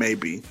again for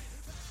maybe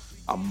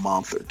a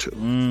month or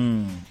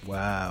 2.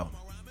 Wow.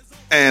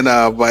 And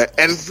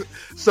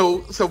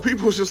so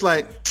people was just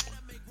like,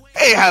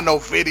 ain't had no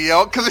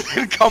video because it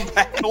didn't come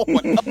back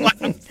on.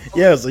 Like,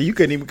 yeah, so you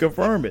couldn't even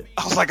confirm it.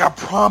 I was like, I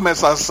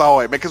promise I saw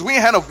it, man, because we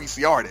ain't had no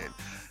VCR then.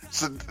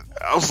 So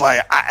I was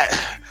like,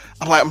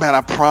 I'm like, man,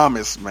 I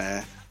promise,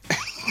 man.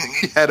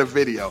 He had a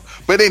video.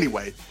 But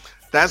anyway,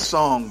 that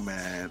song,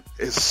 man,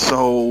 is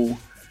so.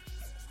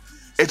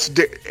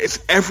 It's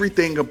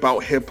everything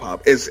about hip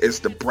hop. It's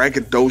the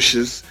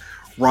braggadocious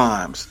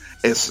rhymes.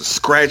 It's the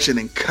scratching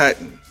and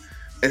cutting.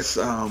 It's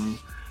a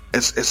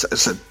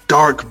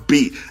dark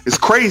beat. It's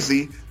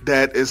crazy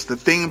that it's the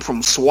theme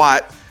from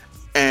SWAT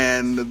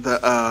and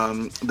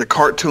the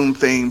cartoon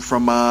theme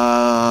from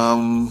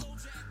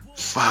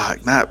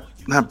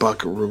not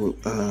Buckaroo.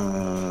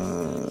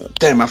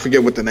 Damn, I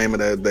forget what the name of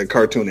the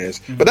cartoon is.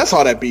 Mm-hmm. But that's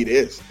all that beat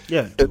is.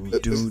 Yeah. That's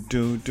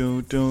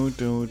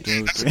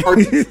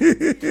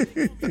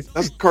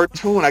a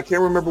cartoon. I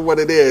can't remember what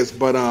it is,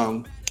 but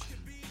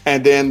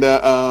and then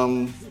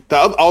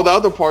all the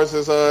other parts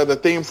is the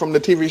theme from the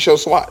TV show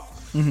SWAT.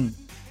 Mm-hmm.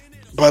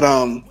 But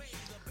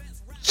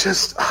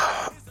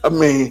I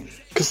mean,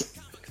 because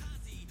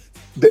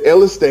the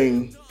illest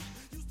thing,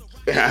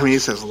 I mean, he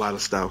says a lot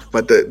of stuff,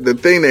 but the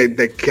thing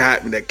that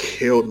got me, that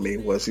killed me,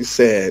 was he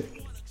said,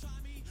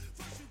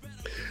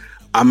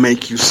 I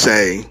make you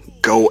say,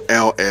 go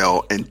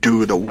LL and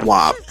do the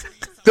WAP.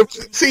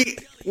 See,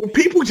 when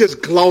people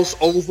just gloss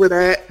over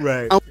that,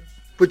 right?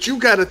 But you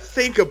got to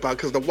think about,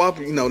 because the WAP,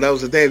 that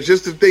was the thing.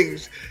 Just the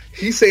things,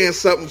 he's saying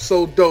something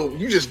so dope.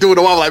 You just do it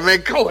the WAP, like,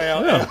 man, go LL.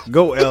 Yeah,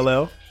 go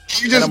LL.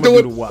 You just do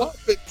it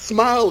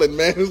smiling,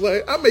 man. It's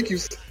like, I make you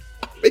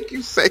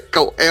say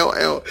go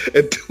LL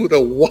and do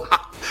the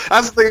WAP.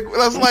 That's like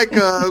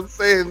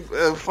saying,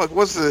 fuck,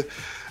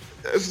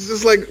 it's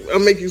just like, I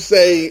make you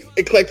say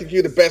eclectic,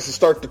 you the best, and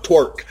start to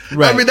twerk.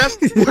 Right. I mean, that's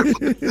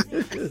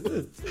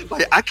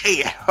like, I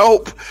can't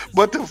help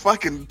but to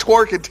fucking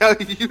twerk and tell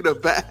you the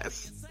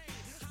best.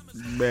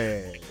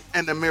 Man.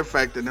 And the mere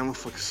fact that that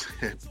motherfucker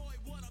said,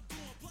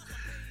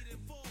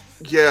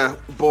 yeah,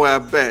 boy, I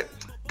bet.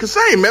 Because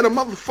I ain't met a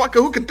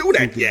motherfucker who could do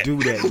that yet.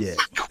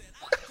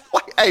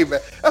 Like, hey, man,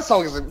 that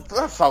song is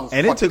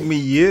and it took me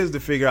years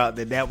to figure out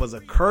that was a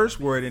curse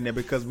word in there,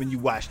 because when you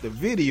watch the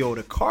video,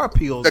 the car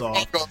peels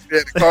off.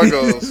 The car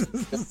goes.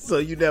 So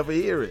you never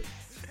hear it.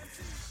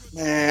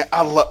 Man,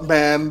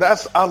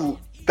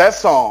 that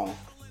song,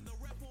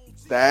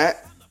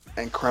 that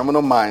and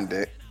Criminal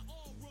Minded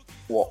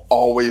will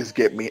always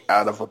get me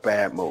out of a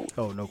bad mood.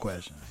 Oh, no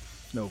question.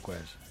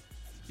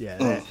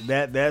 Yeah,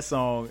 that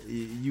song,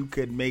 you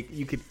could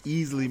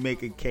easily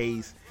make a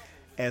case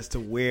as to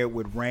where it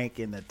would rank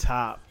in the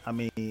top. I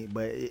mean,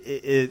 but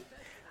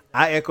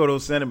I echo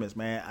those sentiments,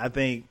 man.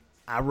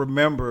 I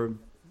remember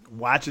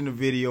watching the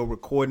video,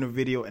 recording the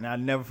video, and I'll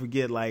never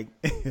forget, like,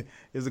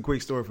 here's a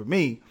quick story for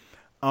me.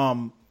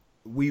 I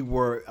was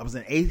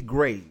in 8th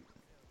grade,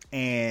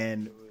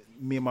 and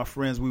me and my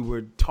friends, we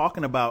were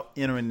talking about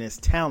entering this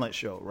talent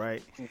show,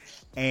 right?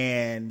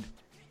 And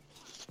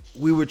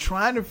we were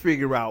trying to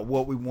figure out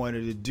what we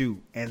wanted to do.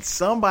 And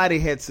somebody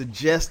had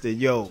suggested,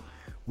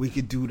 we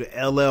could do the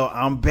LL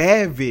I'm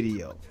Bad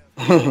video.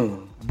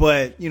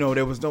 But,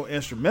 there was no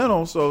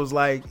instrumental. So it was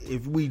like,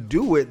 if we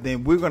do it,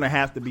 then we're going to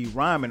have to be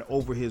rhyming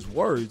over his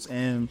words.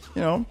 And,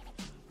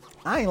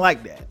 I ain't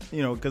like that,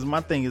 because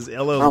my thing is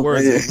LL's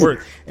words is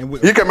worth. And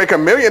you can make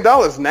 $1 million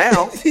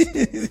now.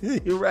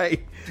 You're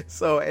right.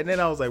 So, and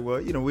then I was like,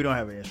 well, we don't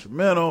have an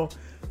instrumental,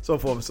 so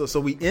forth. So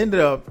we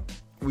ended up,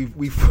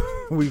 we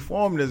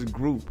formed this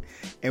group,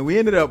 and we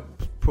ended up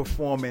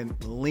performing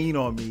 "Lean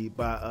on Me"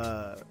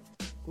 by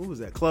who was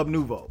that? Club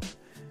Nouveau.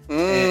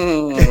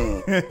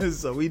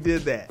 So we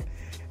did that,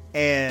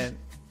 and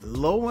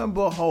lo and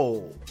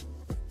behold,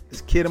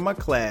 this kid in my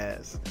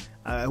class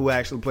who I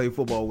actually played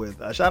football with,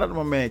 shout out to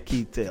my man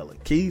Keith Taylor.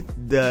 Keith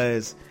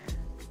does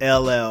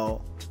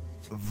LL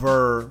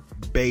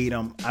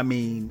verbatim. I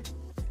mean,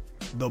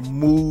 the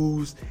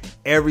moves,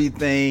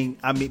 everything.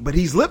 I mean, but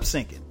he's lip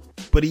syncing.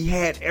 But he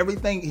had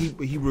everything.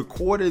 He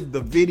recorded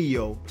the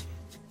video,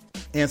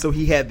 and so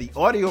he had the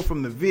audio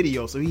from the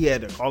video. So he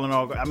had the calling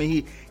all. I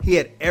mean, he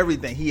had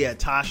everything. He had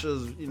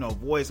Tasha's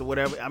voice or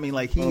whatever. I mean,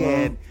 like he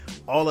had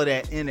all of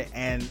that in it.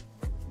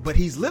 But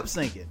he's lip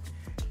syncing,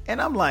 and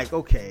I'm like,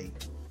 okay,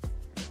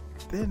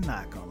 they're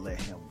not gonna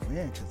let him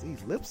win because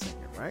he's lip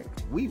syncing, right?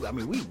 We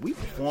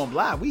performed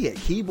live. We had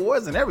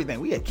keyboards and everything.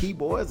 We had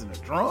keyboards and a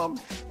drum,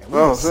 and we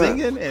were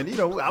singing. And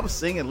I was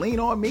singing "Lean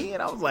on Me,"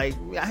 and I was like,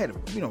 I had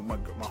my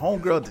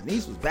homegirl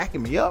Denise was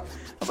backing me up.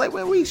 I was like,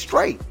 well, we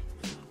straight.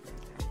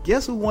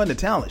 Guess who won the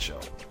talent show?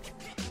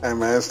 Hey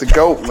man, it's the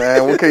GOAT,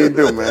 man. What can you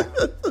do, man?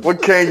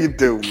 What can you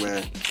do,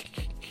 man?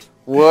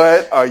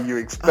 What are you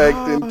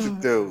expecting to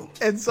do?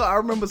 And so I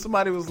remember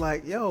somebody was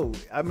like, yo,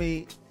 I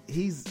mean,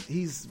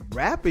 he's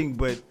rapping,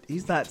 but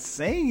he's not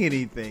saying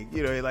anything.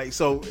 Like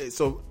so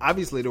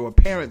obviously there were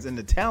parents in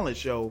the talent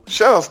show.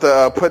 Shout outs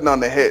to putting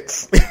on the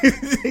hits.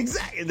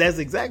 Exactly. That's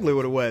exactly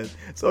what it was.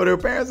 So there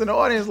were parents in the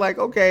audience like,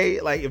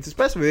 okay, like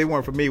especially if they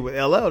weren't familiar with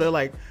LL, they're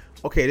like,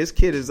 okay, this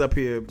kid is up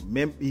here,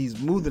 he's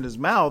moving his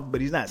mouth,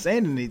 but he's not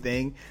saying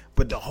anything.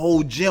 But the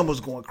whole gym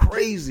was going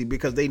crazy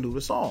because they knew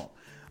the song.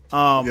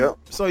 Yep.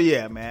 So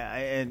yeah,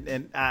 man,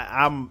 and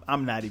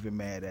I'm not even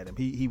mad at him.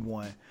 He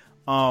won.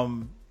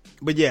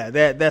 But yeah,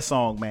 that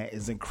song, man,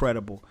 is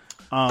incredible.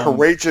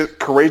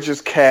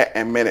 Courageous Cat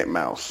and Minute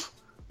Mouse.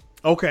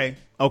 Okay,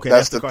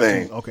 that's the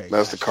cartoon. thing. Okay,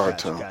 that's the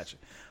cartoon. Gotcha.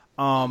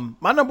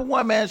 My number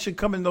one, man, should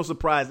come as no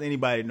surprise to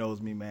anybody knows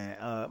me,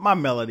 man. My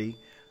Melody,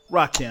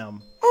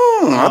 Rakim.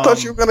 I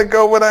thought you were gonna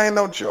go with "I Ain't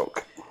No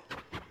Joke."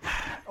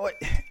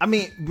 I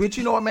mean, but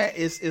you know what, man?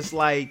 It's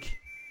like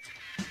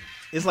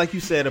you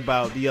said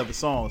about the other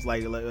songs,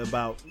 like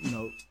about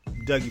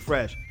Dougie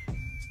Fresh.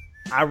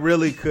 I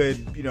really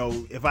could,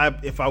 if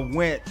I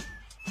went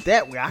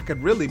that way, I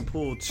could really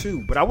pull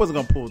two, but I wasn't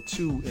gonna pull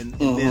two in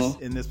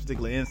this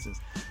particular instance.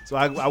 So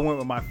I went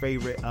with my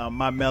favorite,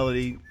 My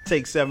Melody.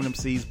 Take 7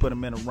 MCs, put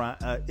them in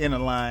a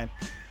line.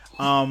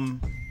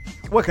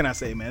 What can I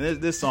say, man?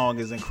 This song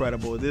is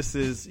incredible. This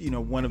is,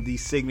 one of the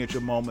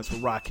signature moments for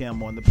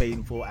Rakim on the Paid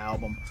in Full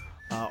album.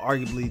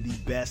 Arguably the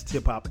best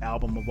hip hop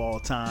album of all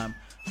time.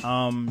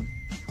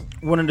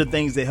 One of the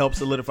things that helped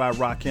solidify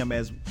Rakim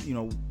as,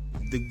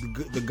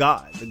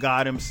 the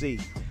God MC.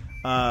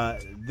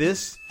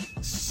 This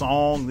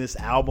song, this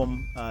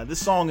album, this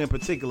song in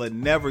particular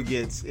never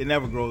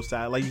grows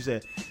tired. Like you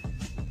said,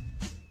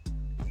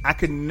 I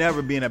could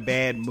never be in a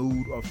bad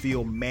mood or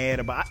feel mad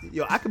about.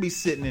 I could be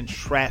sitting in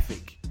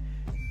traffic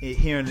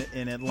here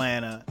in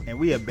Atlanta, and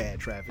we have bad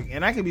traffic,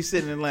 and I could be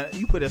sitting in Atlanta.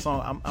 You put that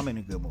song, I'm in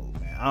a good mood,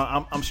 man.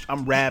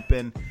 I'm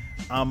rapping,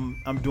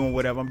 I'm doing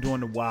whatever. I'm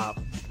doing the WAP.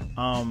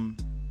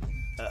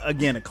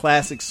 Again, a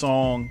classic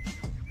song.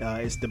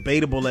 It's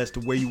debatable as to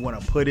where you want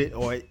to put it,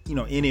 or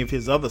any of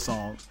his other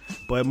songs.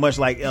 But much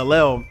like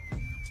LL,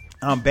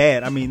 I'm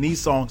Bad. I mean, these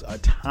songs are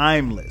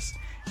timeless,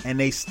 and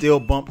they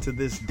still bump to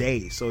this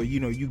day. So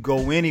you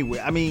go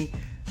anywhere. I mean,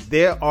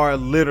 there are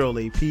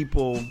literally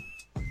people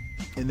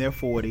in their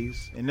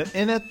 40s, in their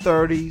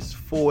 30s,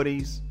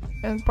 40s,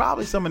 and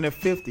probably some in their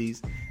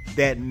 50s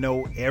that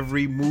know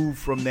every move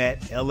from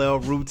that LL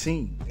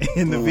routine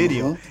in the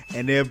video.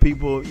 And there are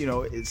people,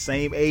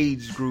 same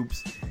age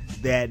groups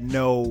that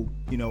know,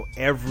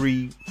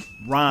 every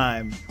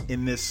rhyme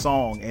in this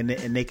song, and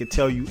they could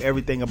tell you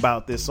everything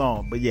about this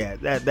song. But yeah,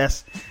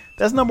 that's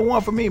number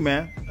one for me,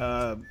 man.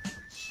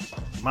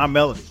 My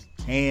Melody,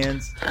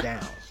 hands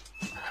down.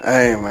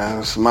 Hey man,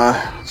 it's my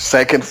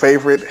second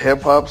favorite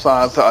hip hop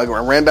song. So I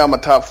ran down my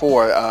top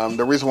 4.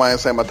 The reason why I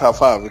didn't say my top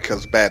 5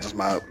 because Bad is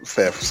my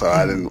 5th, so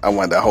I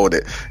wanted to hold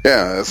it.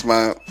 Yeah, it's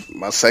my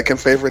second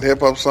favorite hip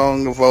hop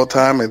song of all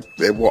time.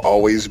 It will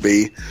always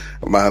be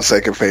my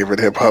second favorite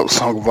hip hop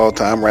song of all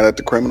time, right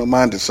after Criminal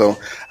Minded. So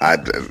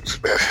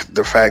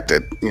the fact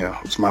that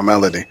it's My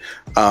Melody.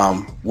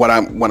 What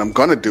I'm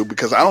gonna do,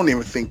 because I don't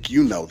even think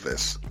you know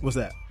this. What's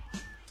that?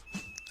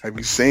 Have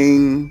you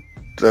seen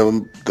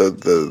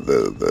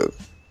the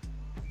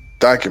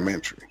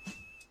documentary?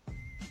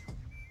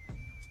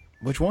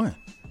 Which one?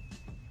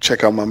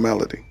 Check out My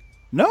Melody.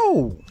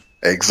 No.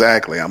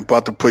 Exactly. I'm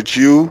about to put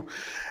you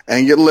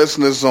and your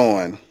listeners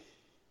on.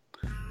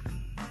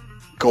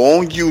 Go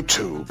on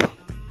YouTube.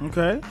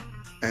 Okay.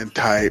 And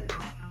type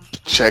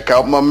Check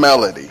Out My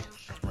Melody.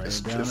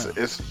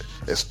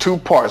 It's 2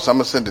 parts. I'm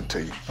gonna send it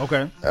to you.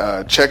 Okay.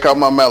 Check Out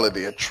My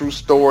Melody, a true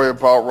story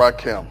about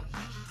Rakim.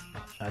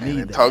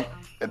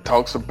 It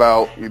talks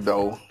about,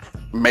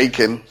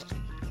 making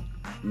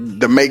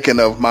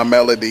of My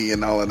Melody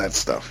and all of that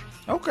stuff.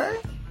 Okay.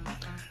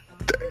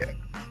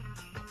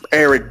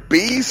 Eric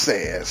B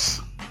says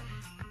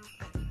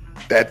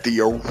that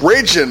the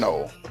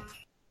original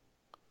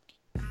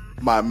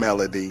My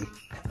Melody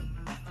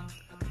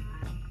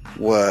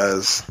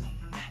was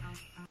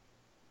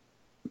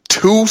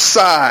 2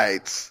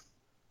 sides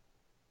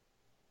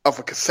of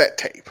a cassette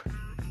tape.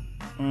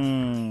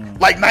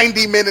 Like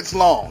 90 minutes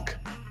long.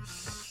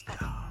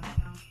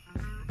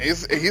 He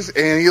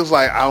was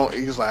like,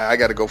 I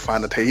got to go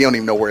find the tape. He don't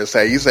even know where it's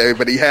at. He said,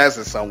 but he has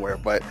it somewhere.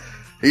 But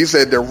he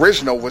said the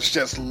original was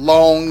just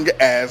long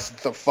as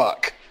the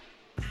fuck.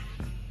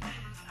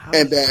 How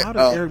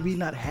does Eric B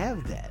not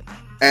have that?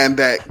 And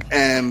that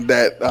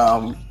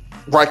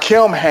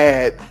Rakim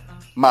had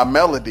My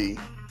Melody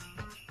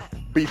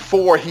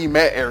before he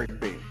met Eric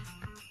B.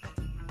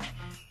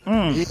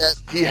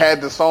 He had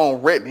the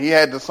song written. He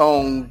had the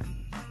song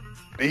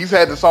he's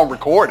had the song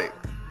recorded,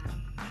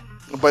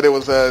 but it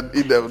was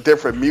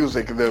different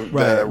music. The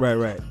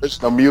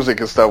original music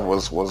and stuff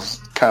was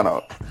kind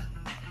of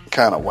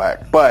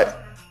whack. But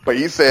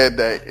he said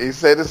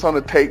it's on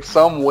the tape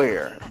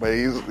somewhere. But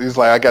he's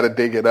like, I got to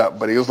dig it up.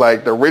 But he was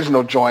like, the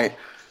original joint,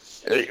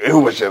 it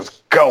was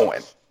just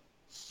going.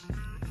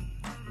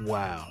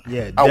 Wow.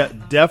 Yeah.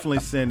 Definitely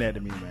send that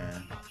to me,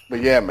 man.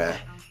 But yeah, man.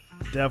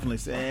 Definitely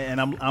send.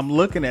 And I'm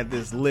looking at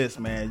this list,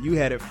 man. You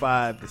had at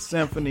 5 the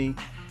Symphony,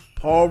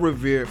 Paul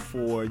Revere at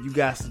 4, You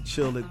Got to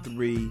Chill at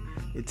 3,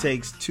 It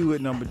Takes Two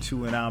at number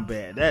 2, and I'm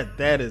Bad.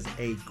 That is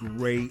a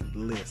great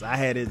list. I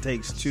had It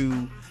Takes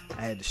Two,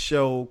 I had The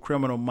Show,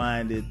 Criminal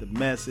Minded, The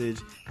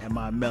Message, and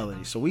My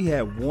Melody. So we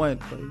had one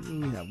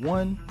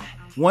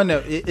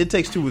that It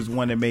Takes Two was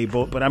one that made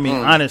both. But I mean,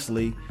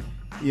 honestly,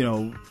 you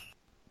know,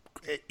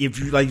 if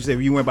you, like you said,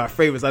 if you went by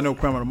favorites, I know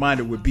Criminal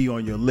Minded would be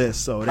on your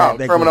list. So that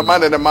Criminal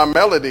Minded and My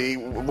Melody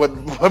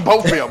would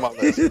both be on my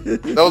list.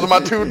 Those are my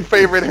 2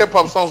 favorite hip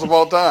hop songs of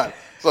all time.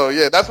 So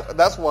yeah,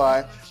 that's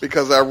why,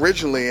 because I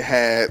originally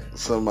had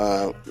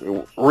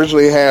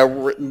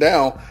written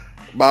down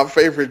my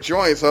favorite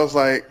joints. I was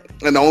like,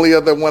 and the only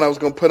other one I was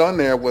gonna put on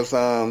there was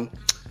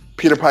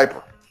Peter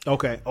Piper.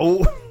 Okay.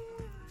 Oh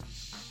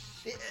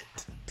shit.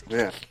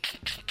 Yeah.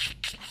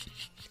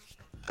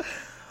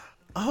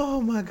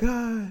 Oh my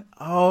God.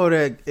 Oh,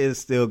 it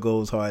still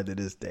goes hard to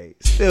this day.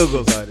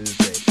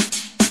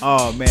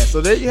 Oh man.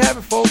 So there you have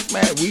it, folks,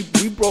 man. We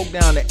broke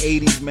down the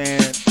 80s,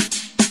 man.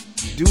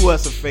 Do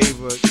us a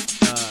favor.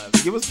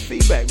 Give us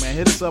feedback, man.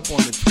 Hit us up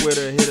on the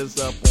Twitter. Hit us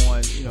up on,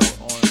 on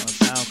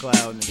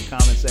SoundCloud in the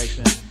comment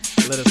section.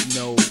 Let us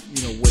know,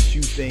 what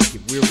you think,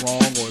 if we're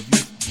wrong, or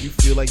if you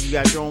feel like you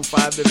got your own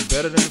 5 that's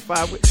better than the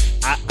 5.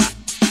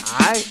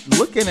 I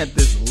looking at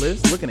this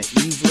list, looking at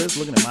E's list,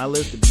 looking at my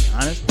list, to be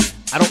honest,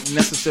 I don't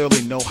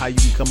necessarily know how you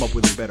can come up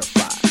with a better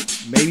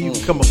 5. Maybe you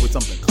can come up with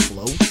something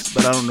close,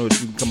 but I don't know if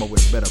you can come up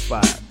with a better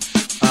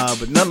 5.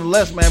 But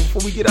nonetheless, man,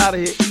 before we get out of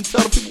here, you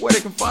tell the people where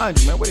they can find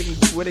you, man, where they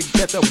can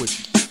catch up with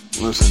you.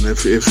 Listen,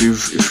 if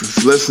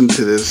you've listened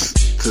to this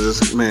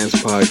man's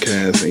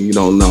podcast and you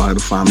don't know how to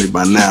find me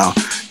by now,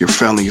 you're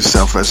failing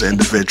yourself as an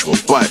individual.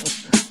 But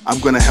I'm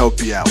going to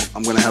help you out.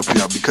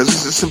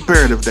 Because it's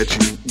imperative that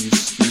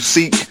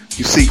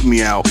you seek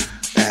me out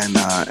and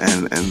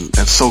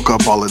soak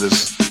up all of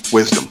this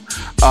wisdom.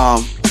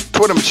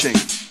 Twitter machine,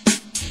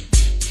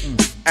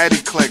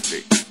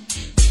 @Eclectic,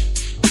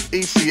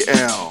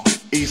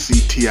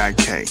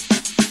 ECLECTIK.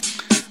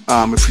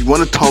 If you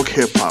want to talk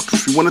hip hop,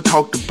 if you want to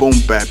talk the boom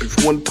bap, if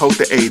you want to talk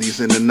the 80s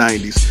and the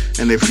 90s,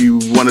 and if you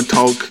want to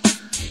talk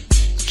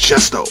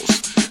just those.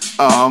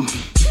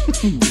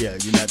 Yeah,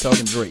 you're not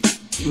talking Drake.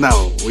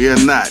 No, we are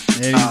not.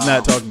 And he's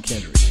not talking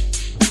Kendrick.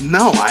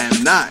 No, I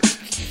am not.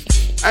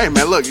 Hey,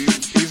 man, look,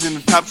 he's in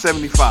the top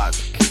 75.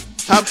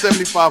 Top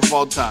 75 of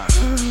all time.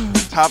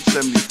 Top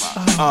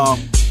 75.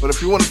 But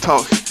if you want to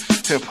talk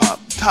hip hop,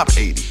 top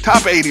 80.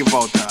 Top 80 of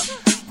all time.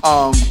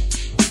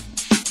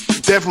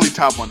 Definitely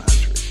top 100.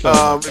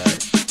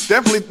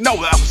 Definitely, no,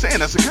 I'm saying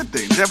that's a good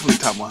thing. Definitely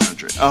top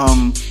 100.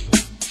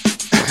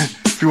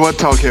 If you want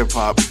to talk hip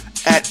hop,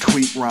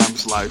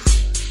 @TweetRhymesLife.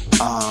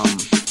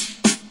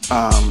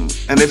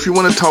 And if you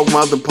want to talk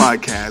my other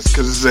podcast,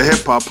 because it's a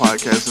hip hop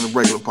podcast and a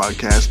regular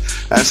podcast,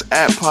 that's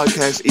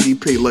 @Podcast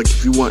EDP. Look,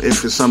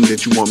 if it's something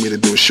that you want me to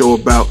do a show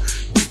about,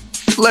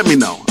 let me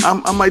know.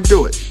 I might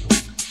do it.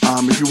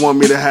 If you want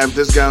me to have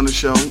this guy on the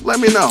show, let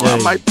me know. Yeah,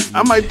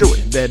 I might do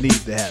it. That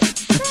needs to happen.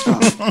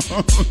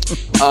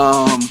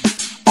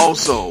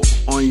 Also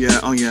on your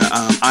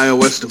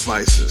iOS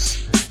devices,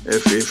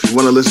 if you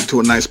want to listen to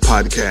a nice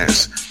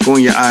podcast, go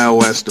on your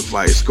iOS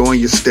device, go on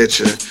your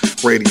Stitcher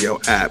radio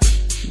app,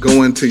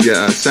 go into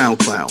your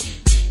SoundCloud,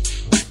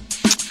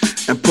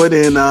 and put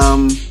in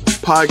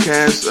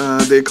podcast,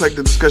 the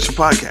Eclectic Discussion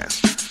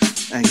Podcast,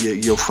 and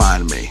you'll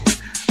find me.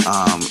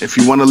 If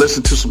you want to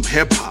listen to some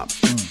hip hop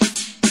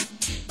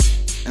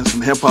and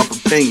some hip hop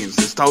opinions,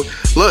 let's talk.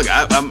 Look,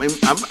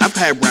 I've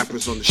had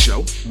rappers on the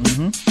show.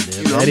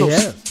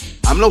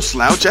 I'm no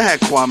slouch. I had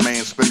Kwame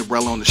and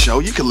Spinderella on the show.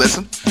 You can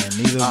listen. And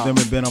neither of them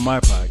have been on my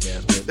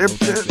podcast. But they're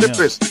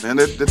busy, man.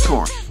 They're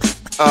touring.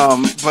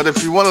 But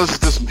if you want to listen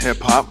to some hip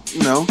hop,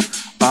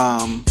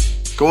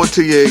 go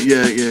into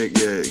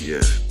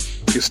your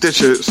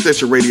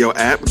Stitcher radio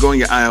app, go on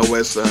your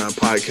iOS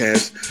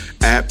podcast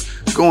app,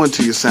 go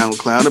into your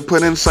SoundCloud and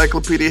put in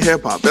Encyclopedia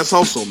Hip Hop. That's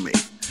also me.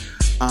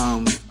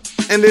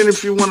 And then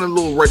if you want a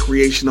little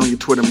recreation on your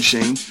Twitter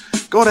machine,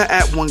 go to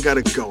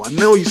 @OneGottaGo. I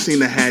know you've seen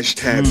the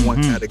hashtag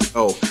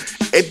 #OneGottaGo.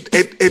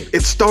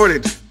 It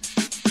started.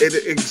 It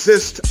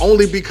exists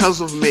only because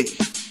of me.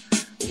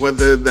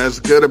 Whether that's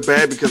good or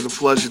bad because it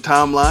floods your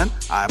timeline,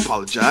 I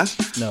apologize.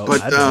 No,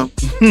 but I don't.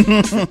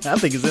 I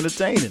think it's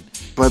entertaining.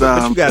 But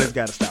you guys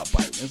got to stop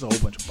biting. There's a whole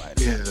bunch of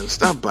biting. Yeah,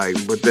 stop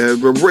biting. But the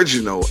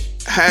original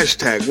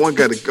hashtag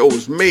 #OneGottaGo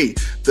is me.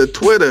 The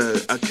Twitter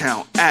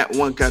account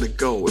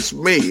 @OneGottaGo is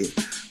me,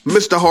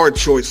 Mr. Hard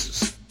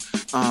Choices.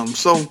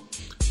 So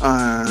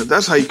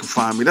that's how you can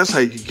find me. That's how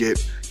you can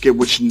get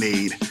what you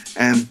need.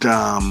 And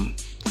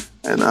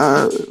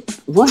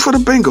root for the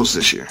Bengals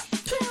this year.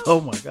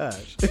 Oh my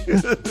gosh.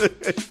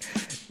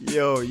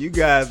 Yo, you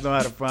guys know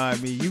how to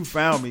find me. You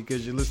found me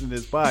because you listen to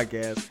this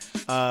podcast.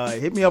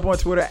 Hit me up on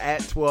Twitter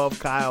at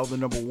 12Kyle, the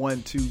number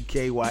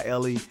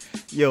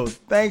 12KYLE. Yo,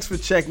 thanks for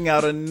checking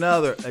out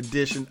another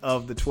edition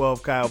of the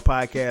 12 Kyle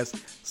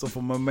podcast. So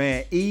for my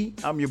man E,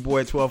 I'm your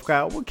boy 12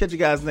 Kyle. We'll catch you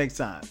guys next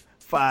time.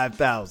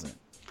 5,000.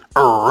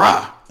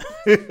 Hurrah!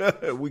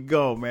 We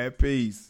go, man. Peace.